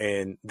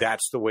 And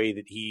that's the way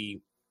that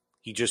he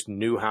just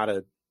knew how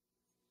to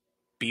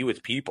be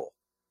with people.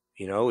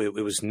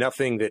 It was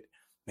nothing that,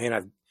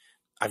 man,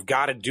 I've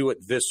got to do it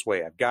this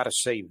way. I've got to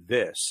say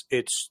this.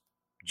 It's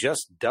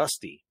just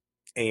Dusty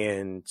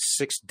and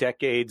 6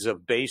 decades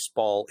of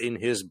baseball in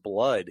his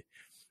blood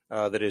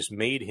that has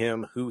made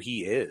him who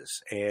he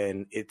is.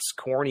 And it's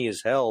corny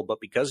as hell, but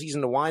because he's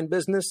in the wine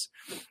business,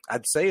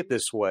 I'd say it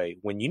this way.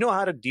 When you know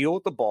how to deal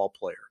with the ball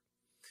player,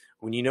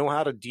 when you know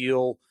how to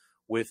deal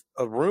with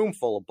a room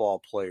full of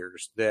ball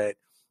players that,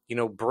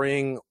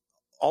 bring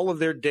all of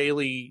their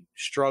daily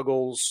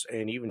struggles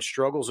and even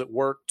struggles at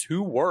work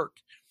to work,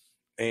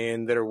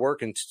 and that are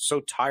working so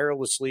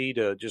tirelessly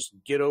to just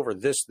get over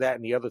this, that,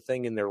 and the other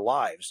thing in their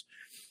lives.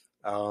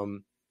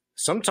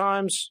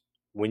 Sometimes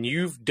when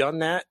you've done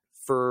that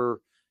for,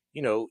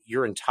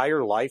 your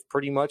entire life,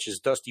 pretty much as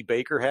Dusty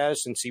Baker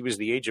has since he was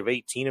the age of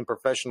 18 in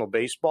professional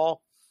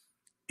baseball,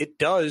 it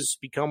does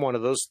become one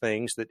of those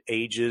things that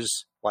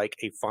ages like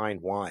a fine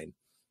wine.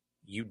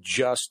 You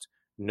just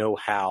know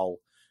how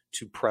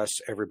to press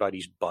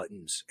everybody's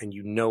buttons, and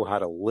you know how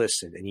to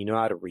listen, and you know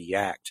how to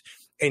react.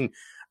 And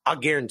I'll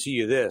guarantee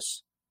you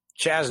this,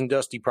 Chaz and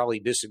Dusty probably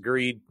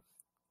disagreed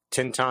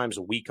 10 times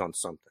a week on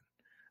something.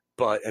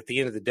 But at the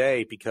end of the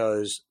day,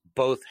 because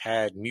both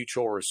had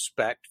mutual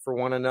respect for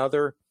one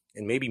another,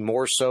 and maybe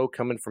more so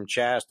coming from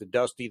Chaz to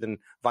Dusty than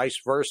vice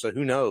versa,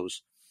 who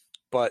knows?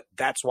 But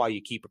that's why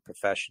you keep it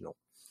professional.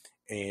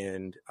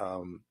 And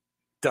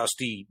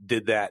Dusty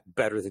did that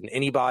better than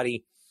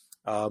anybody,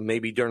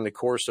 maybe during the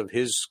course of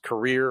his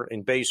career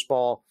in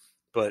baseball.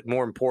 But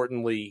more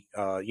importantly,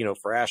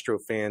 for Astro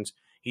fans,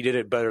 he did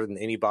it better than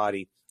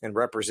anybody and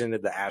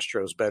represented the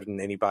Astros better than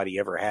anybody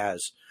ever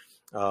has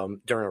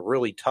during a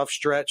really tough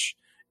stretch,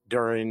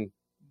 during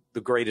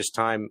the greatest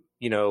time,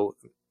 in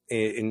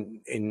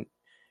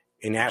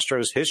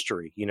Astros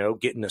history,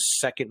 getting a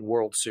second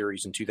World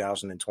Series in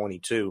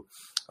 2022.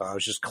 It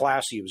was just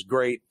classy. It was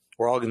great.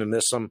 We're all going to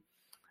miss him.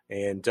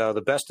 And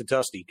the best to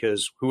Dusty,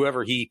 because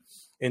whoever he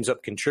ends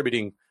up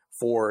contributing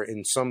for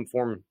in some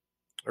form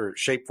or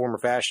shape, form, or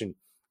fashion,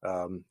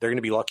 they're going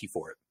to be lucky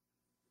for it.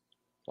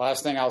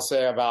 Last thing I'll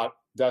say about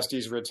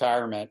Dusty's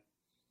retirement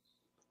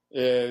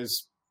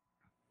is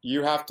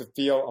you have to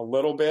feel a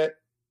little bit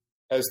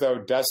as though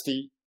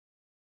Dusty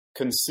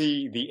can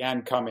see the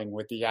end coming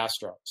with the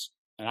Astros.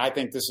 And I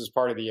think this is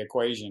part of the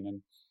equation.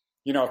 And,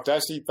 if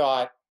Dusty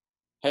thought,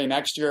 hey,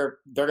 next year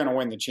they're going to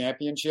win the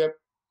championship,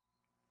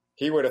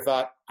 he would have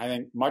thought, I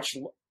think, much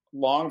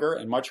longer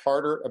and much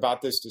harder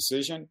about this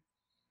decision.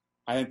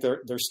 I think there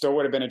still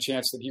would have been a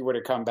chance that he would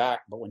have come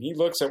back. But when he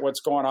looks at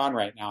what's going on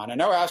right now, and I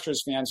know Astros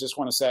fans just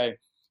want to say,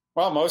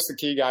 well, most of the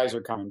key guys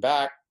are coming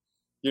back.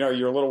 You're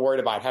a little worried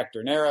about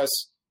Hector Neris,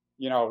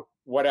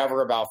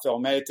 whatever about Phil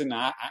Maton.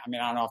 I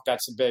don't know if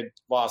that's a big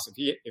loss.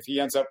 If he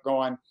ends up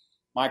going,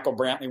 Michael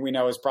Brantley, we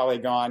know, is probably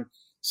gone.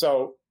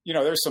 So,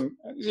 there's some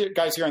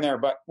guys here and there.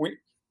 But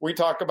we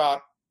talk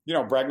about,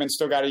 Bregman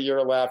still got a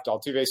year left.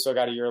 Altuve still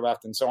got a year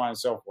left, and so on and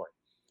so forth.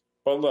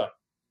 But look,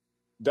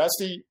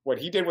 Dusty, what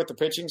he did with the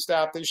pitching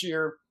staff this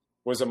year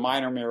was a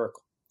minor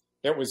miracle.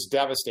 It was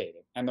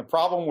devastating. And the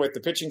problem with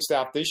the pitching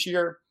staff this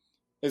year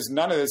is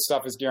none of this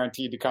stuff is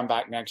guaranteed to come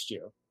back next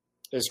year.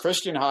 Is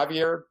Christian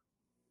Javier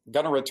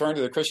going to return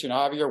to the Christian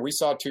Javier we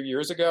saw 2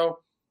 years ago?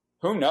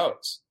 Who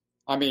knows?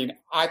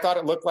 I thought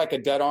it looked like a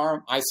dead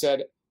arm. I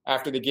said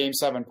after the Game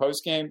 7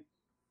 postgame,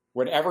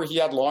 whenever he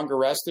had longer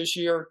rest this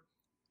year,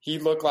 he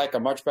looked like a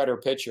much better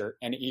pitcher,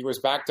 and he was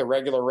back to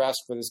regular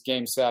rest for this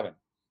Game 7.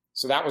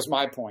 So that was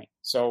my point.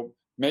 So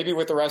maybe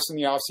with the rest in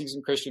the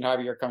offseason, Christian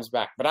Javier comes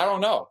back. But I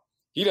don't know.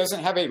 He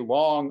doesn't have a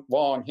long,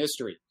 long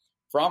history.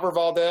 Framber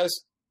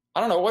Valdez, I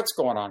don't know what's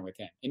going on with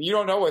him. And you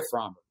don't know with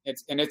Framber.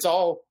 It's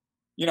all,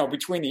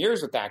 between the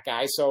ears with that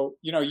guy. So,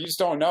 you just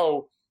don't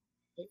know,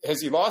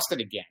 has he lost it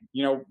again?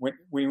 When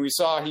we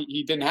saw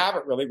he didn't have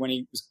it really when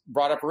he was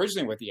brought up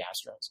originally with the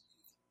Astros.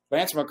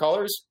 Lance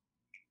McCullers,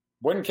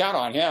 wouldn't count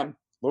on him.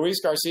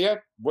 Luis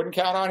Garcia, wouldn't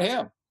count on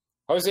him.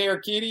 Jose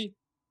Urquidy,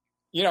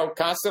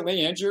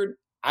 constantly injured.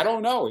 I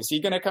don't know. Is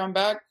he going to come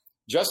back?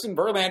 Justin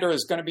Verlander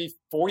is going to be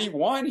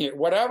 41 here,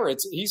 whatever.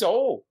 He's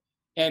old.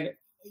 And,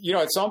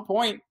 at some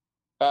point,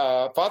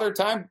 Father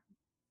Time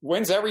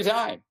wins every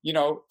time.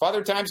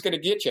 Father Time's going to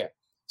get you.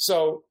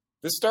 So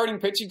the starting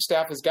pitching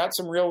staff has got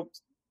some real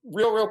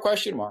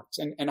question marks.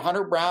 And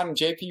Hunter Brown and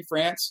JP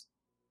France,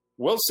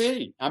 we'll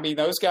see.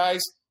 Those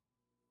guys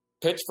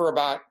pitch for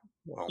about,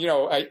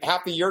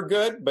 half a year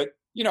good, but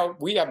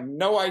we have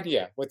no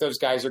idea what those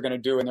guys are going to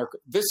do. And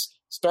this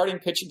starting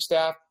pitching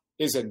staff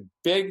is in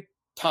big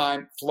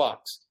time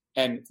flux,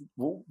 and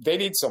they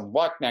need some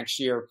luck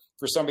next year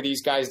for some of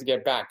these guys to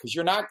get back, because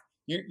you're not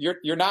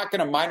going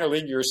to minor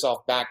league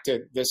yourself back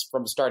to this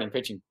from a starting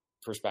pitching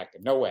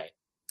perspective. No way.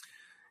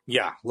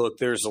 Yeah, look,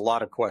 there's a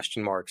lot of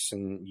question marks,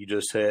 and you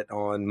just hit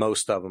on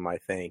most of them, I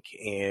think.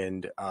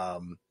 And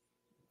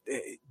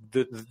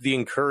the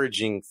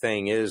encouraging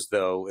thing is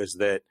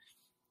that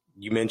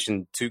you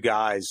mentioned two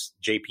guys,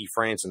 JP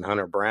France and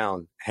Hunter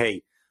Brown.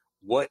 Hey,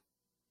 what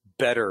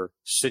better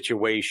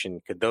situation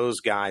could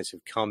those guys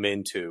have come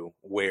into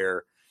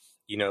where,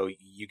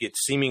 you get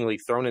seemingly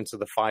thrown into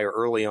the fire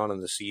early on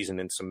in the season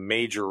in some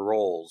major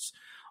roles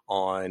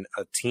on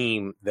a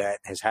team that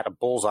has had a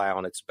bullseye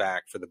on its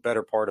back for the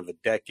better part of a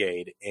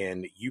decade,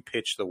 and you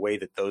pitch the way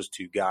that those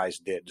two guys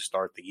did to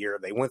start the year.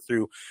 They went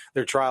through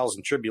their trials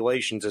and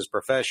tribulations as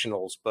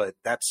professionals, but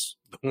that's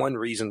the one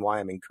reason why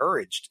I'm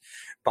encouraged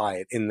by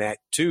it, in that,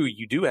 too,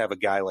 you do have a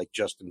guy like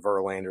Justin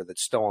Verlander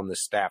that's still on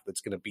this staff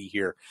that's going to be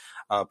here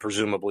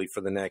presumably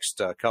for the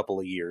next couple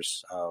of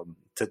years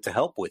to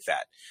help with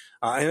that.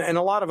 And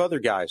a lot of other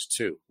guys,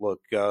 too. Look,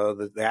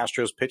 the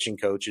Astros pitching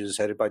coach is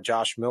headed by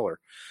Josh Miller.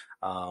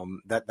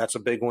 That's a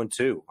big one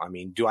too.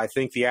 Do I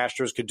think the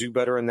Astros could do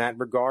better in that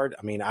regard?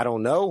 I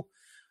don't know.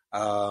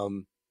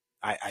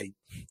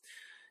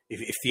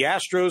 If the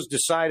Astros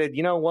decided,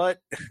 you know what,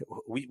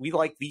 we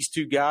like these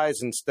two guys,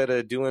 instead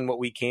of doing what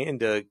we can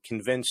to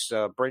convince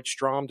Brent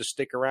Strom to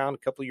stick around a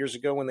couple of years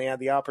ago when they had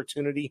the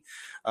opportunity,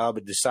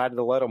 but decided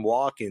to let him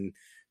walk and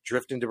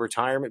drift into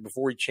retirement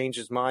before he changed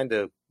his mind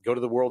to go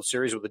to the World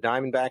Series with the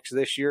Diamondbacks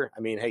this year.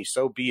 Hey,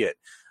 so be it.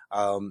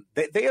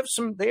 They have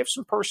some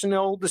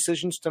personnel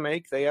decisions to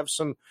make. They have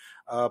some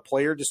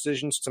player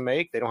decisions to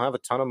make. They don't have a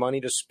ton of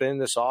money to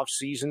spend this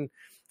offseason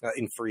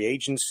in free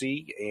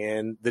agency,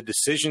 and the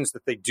decisions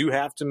that they do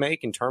have to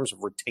make in terms of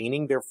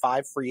retaining their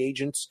 5 free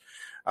agents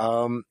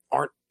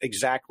aren't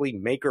exactly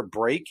make or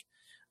break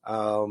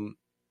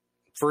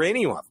for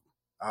any of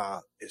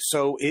them.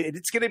 So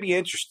it's going to be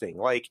interesting.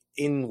 Like,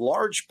 in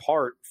large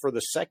part, for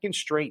the second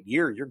straight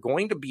year, you're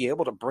going to be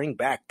able to bring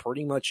back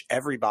pretty much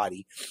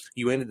everybody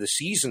you ended the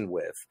season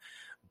with.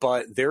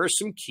 But there are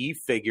some key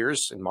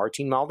figures in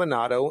Martin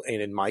Maldonado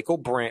and in Michael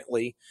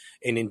Brantley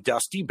and in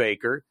Dusty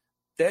Baker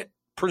that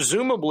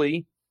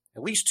presumably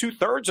at least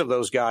 2/3 of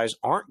those guys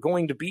aren't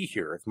going to be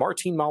here. If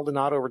Martin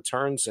Maldonado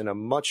returns in a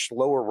much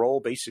lower role,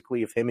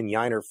 basically if him and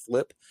Yiner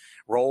flip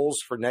roles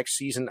for next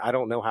season, I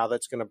don't know how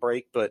that's going to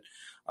break, but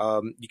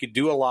you could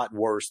do a lot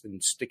worse than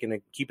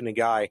keeping a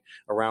guy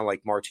around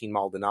like Martin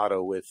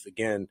Maldonado with,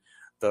 again,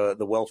 the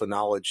wealth of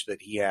knowledge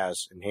that he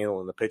has in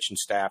handling the pitching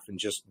staff and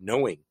just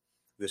knowing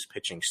this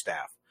pitching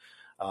staff.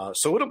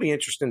 So it'll be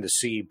interesting to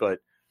see.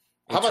 But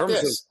how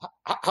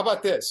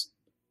about this?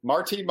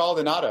 Martin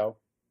Maldonado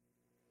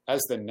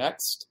as the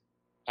next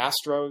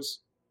Astros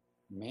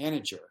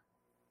manager.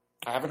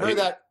 I haven't heard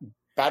that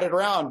batted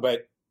around,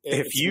 but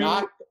if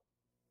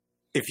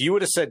you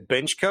would have said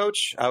bench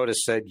coach, I would have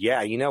said,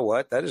 yeah, you know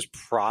what? That is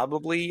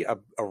probably a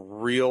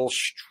real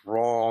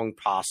strong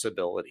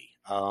possibility.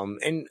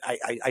 And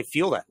I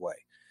feel that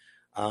way.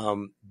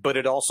 But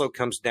it also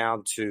comes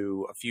down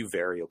to a few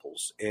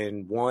variables.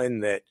 And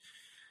one that,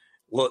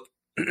 look,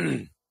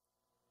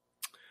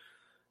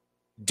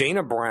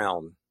 Dana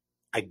Brown,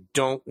 I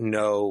don't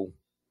know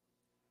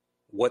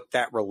what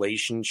that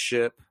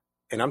relationship,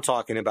 and I'm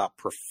talking about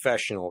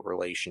professional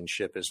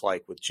relationship, is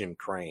like with Jim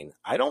Crane.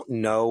 I don't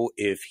know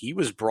if he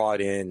was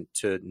brought in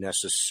to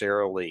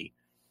necessarily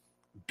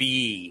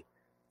be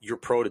your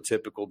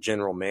prototypical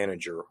general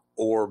manager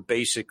or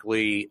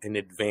basically an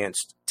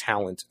advanced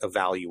talent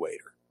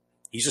evaluator.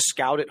 He's a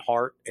scout at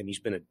heart, and he's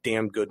been a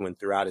damn good one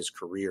throughout his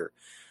career.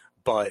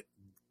 But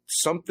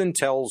something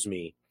tells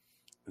me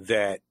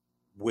that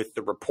with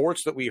the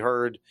reports that we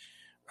heard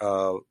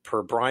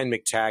per Brian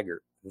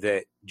McTaggart,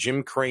 that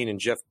Jim Crane and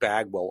Jeff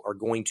Bagwell are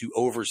going to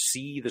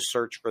oversee the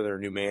search for their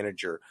new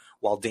manager,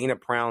 while Dana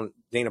Brown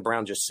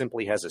just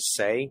simply has a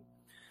say,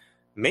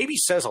 maybe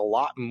says a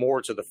lot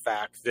more to the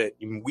fact that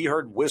we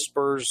heard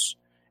whispers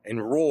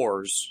and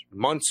roars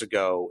months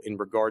ago in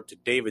regard to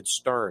David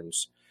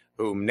Stearns,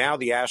 whom now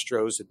the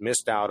Astros had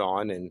missed out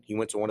on, and he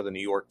went to one of the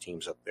New York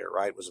teams up there,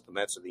 right? Was it the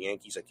Mets or the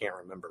Yankees? I can't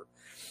remember.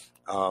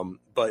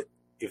 But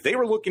if they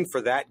were looking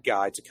for that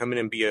guy to come in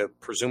and be a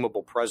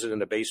presumable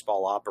president of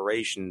baseball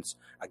operations,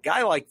 a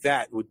guy like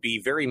that would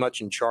be very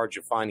much in charge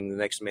of finding the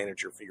next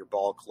manager for your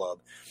ball club.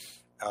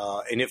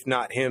 And if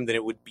not him, then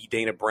it would be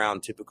Dana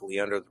Brown, typically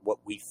under what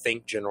we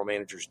think general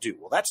managers do.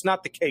 Well, that's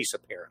not the case,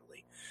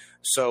 apparently.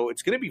 So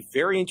it's going to be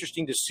very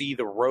interesting to see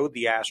the road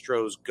the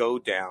Astros go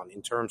down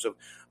in terms of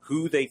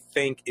who they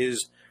think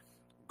is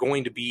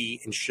going to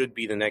be and should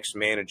be the next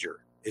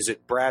manager. Is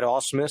it Brad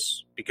Ausmus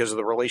because of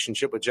the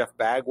relationship with Jeff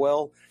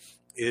Bagwell?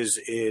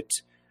 Is it,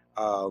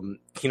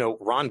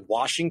 Ron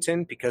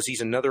Washington because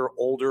he's another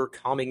older,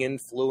 calming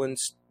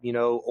influence,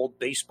 old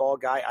baseball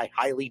guy? I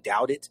highly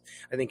doubt it.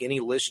 I think any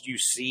list you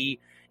see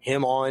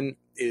him on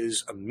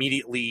is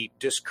immediately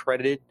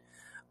discredited.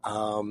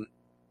 The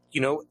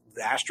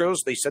Astros,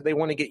 they said they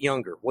want to get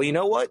younger. Well, you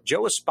know what?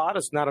 Joe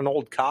Espada's not an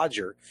old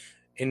codger.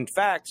 In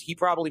fact, he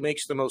probably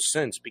makes the most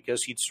sense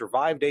because he'd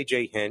survived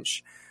A.J.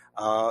 Hinch.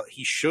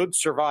 He should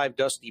survive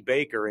Dusty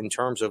Baker in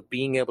terms of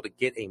being able to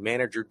get a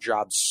manager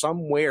job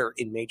somewhere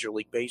in Major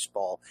League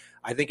Baseball.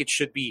 I think it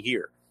should be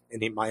here.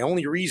 And my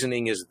only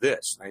reasoning is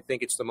this. I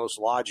think it's the most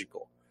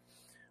logical.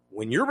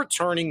 When you're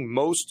returning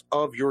most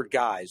of your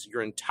guys,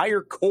 your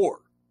entire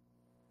core,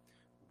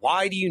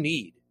 why do you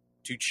need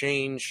to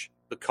change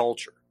the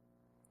culture?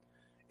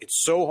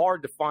 It's so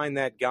hard to find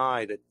that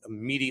guy that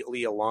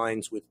immediately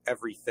aligns with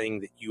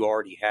everything that you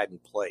already had in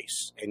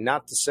place. And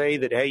not to say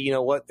that, hey, you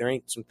know what, there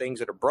ain't some things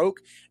that are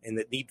broke and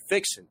that need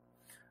fixing.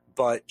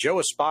 But Joe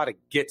Espada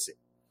gets it.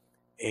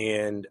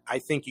 And I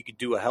think you could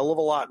do a hell of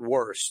a lot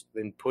worse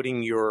than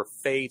putting your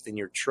faith and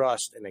your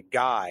trust in a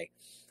guy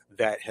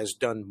that has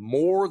done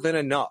more than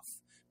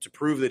enough to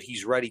prove that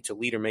he's ready to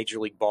lead a Major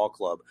League ball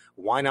club.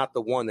 Why not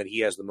the one that he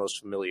has the most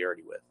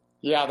familiarity with?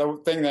 Yeah,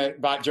 the thing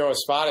about Joe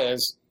Espada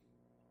is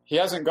he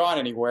hasn't gone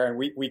anywhere, and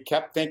we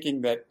kept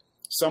thinking that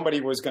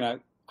somebody was going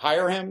to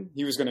hire him.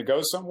 He was going to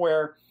go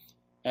somewhere,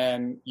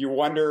 and you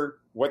wonder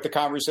what the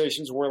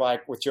conversations were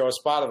like with Joe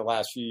Espada the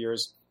last few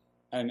years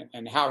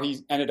and how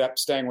he ended up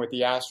staying with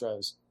the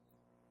Astros.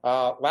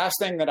 Last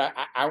thing that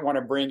I want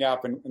to bring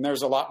up, and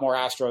there's a lot more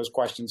Astros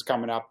questions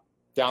coming up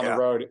down the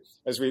road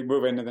as we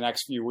move into the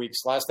next few weeks.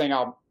 Last thing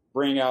I'll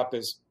bring up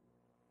is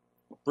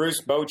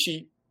Bruce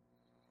Bochy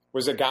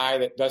was a guy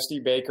that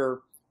Dusty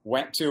Baker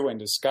went to and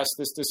discussed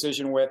this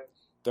decision with.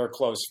 They're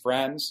close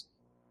friends.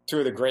 Two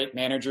of the great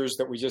managers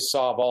that we just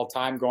saw of all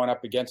time going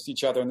up against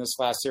each other in this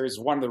last series.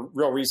 One of the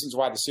real reasons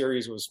why the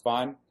series was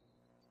fun.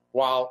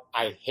 While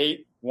I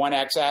hate one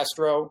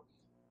ex-Astro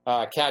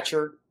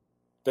catcher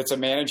that's a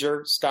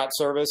manager, Scott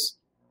Service,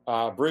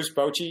 Bruce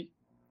Bochy,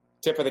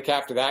 tip of the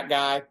cap to that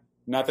guy.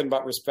 Nothing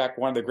but respect.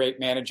 One of the great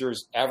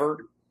managers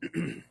ever.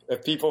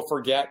 If people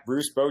forget,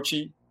 Bruce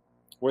Bochy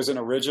was an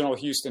original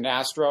Houston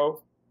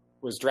Astro,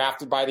 was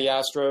drafted by the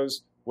Astros,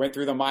 went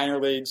through the minor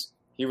leagues.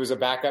 He was a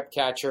backup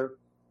catcher.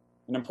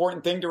 An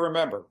important thing to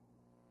remember,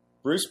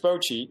 Bruce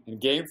Bochy in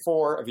Game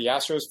 4 of the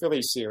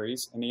Astros-Phillies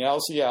series in the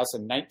LCS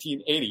in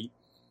 1980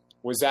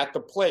 was at the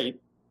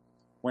plate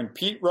when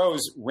Pete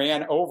Rose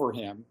ran over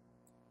him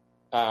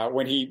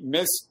when he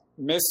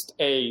missed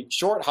a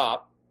short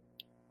hop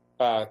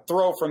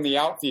throw from the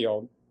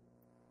outfield.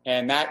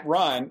 And that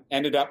run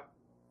ended up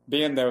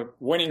being the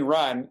winning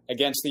run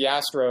against the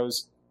Astros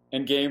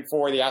in Game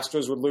 4. The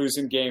Astros would lose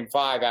in Game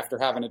 5 after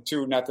having a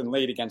 2-0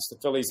 lead against the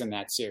Phillies in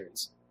that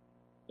series.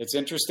 It's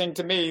interesting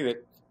to me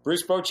that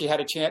Bruce Bochy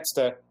had a chance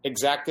to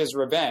exact his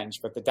revenge,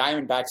 but the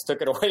Diamondbacks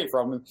took it away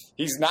from him.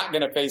 He's not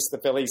going to face the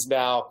Phillies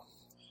now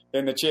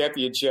in the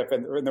championship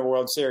and in the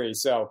World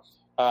Series. So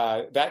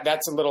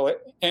that's a little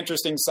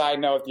interesting side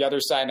note. The other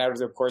side note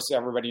is, of course,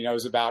 everybody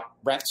knows about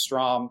Brent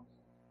Strom.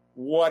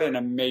 What an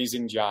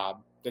amazing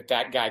job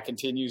that guy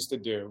continues to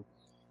do.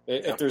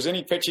 If there's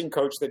any pitching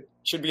coach that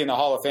should be in the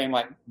Hall of Fame,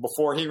 like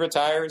before he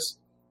retires,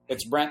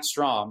 it's Brent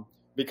Strom,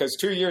 because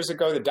 2 years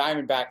ago the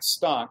Diamondbacks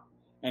stunk,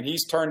 and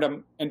he's turned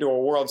them into a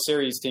World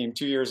Series team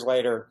 2 years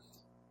later.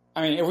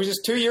 I mean, it was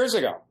just 2 years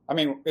ago. I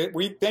mean,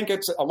 we think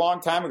it's a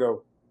long time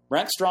ago.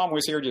 Brent Strom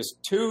was here just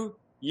 2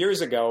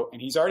 years ago,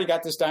 and he's already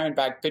got this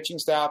Diamondback pitching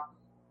staff,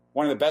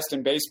 one of the best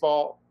in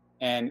baseball,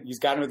 and he's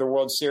got into the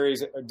World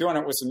Series, doing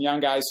it with some young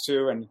guys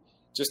too, and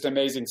just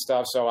amazing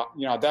stuff. So,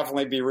 I'll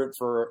definitely be rooting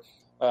for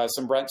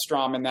some Brent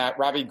Strom in that.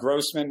 Robbie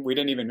Grossman, we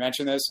didn't even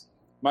mention this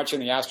much in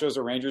the Astros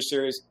or Rangers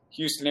series.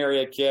 Houston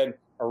area kid,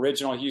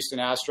 original Houston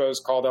Astros,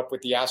 called up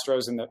with the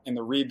Astros in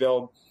the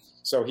rebuild.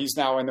 So he's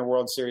now in the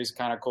World Series.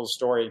 Kind of cool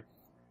story.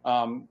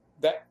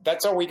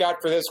 That's all we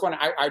got for this one.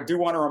 I do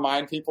want to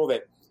remind people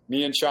that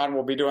me and Sean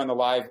will be doing the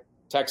live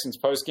Texans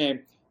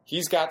postgame.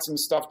 He's got some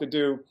stuff to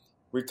do.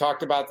 We've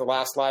talked about the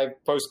last live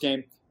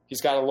postgame.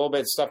 He's got a little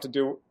bit of stuff to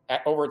do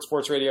over at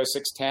Sports Radio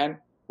 610,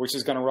 which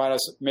is going to run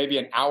us maybe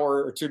an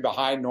hour or two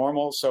behind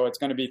normal. So it's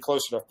going to be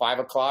closer to 5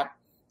 o'clock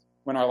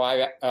when our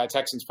live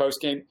Texans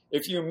postgame.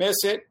 If you miss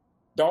it,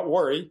 don't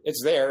worry.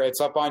 It's there. It's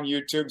up on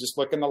YouTube. Just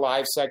look in the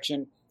live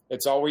section.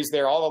 It's always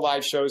there. All the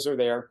live shows are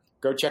there.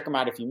 Go check them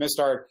out. If you missed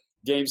our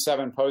Game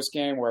 7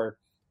 postgame where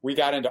we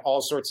got into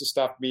all sorts of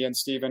stuff, me and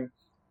Steven,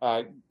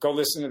 go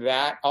listen to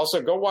that.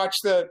 Also, go watch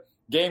the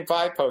Game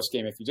 5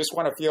 postgame if you just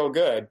want to feel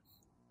good.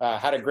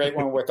 Had a great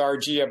one with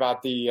RG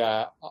about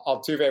the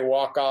Altuve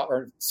walk-off,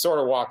 or sort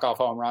of walk-off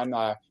home run,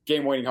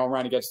 game-winning home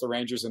run against the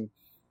Rangers, and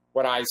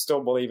what I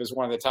still believe is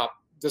one of the top,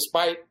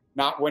 despite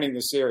not winning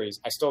the series,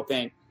 I still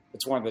think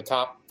it's one of the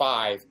top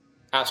 5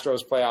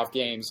 Astros playoff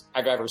games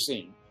I've ever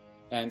seen.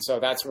 And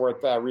so that's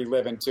worth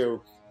reliving,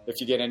 too,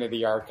 if you get into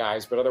the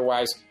archives. But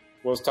otherwise,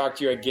 we'll talk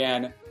to you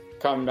again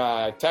come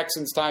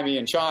Texans time, me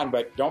and Sean.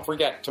 But don't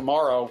forget,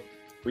 tomorrow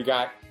we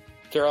got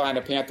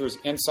Carolina Panthers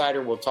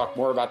Insider. We'll talk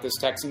more about this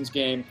Texans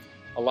game.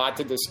 A lot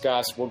to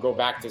discuss. We'll go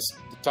back to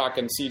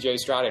talking C.J.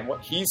 Stroud and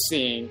what he's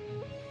seeing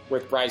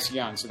with Bryce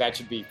Young. So that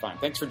should be fun.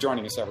 Thanks for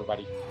joining us,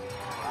 everybody.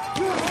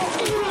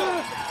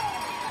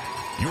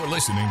 You're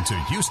listening to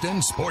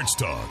Houston Sports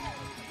Talk.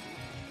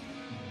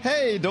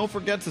 Hey, don't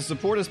forget to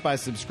support us by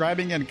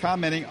subscribing and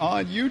commenting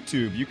on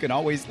YouTube. You can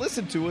always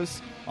listen to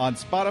us on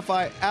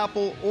Spotify,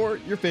 Apple, or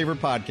your favorite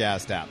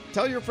podcast app.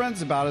 Tell your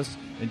friends about us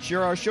and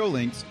share our show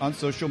links on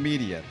social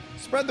media.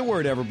 Spread the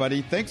word,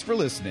 everybody. Thanks for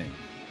listening.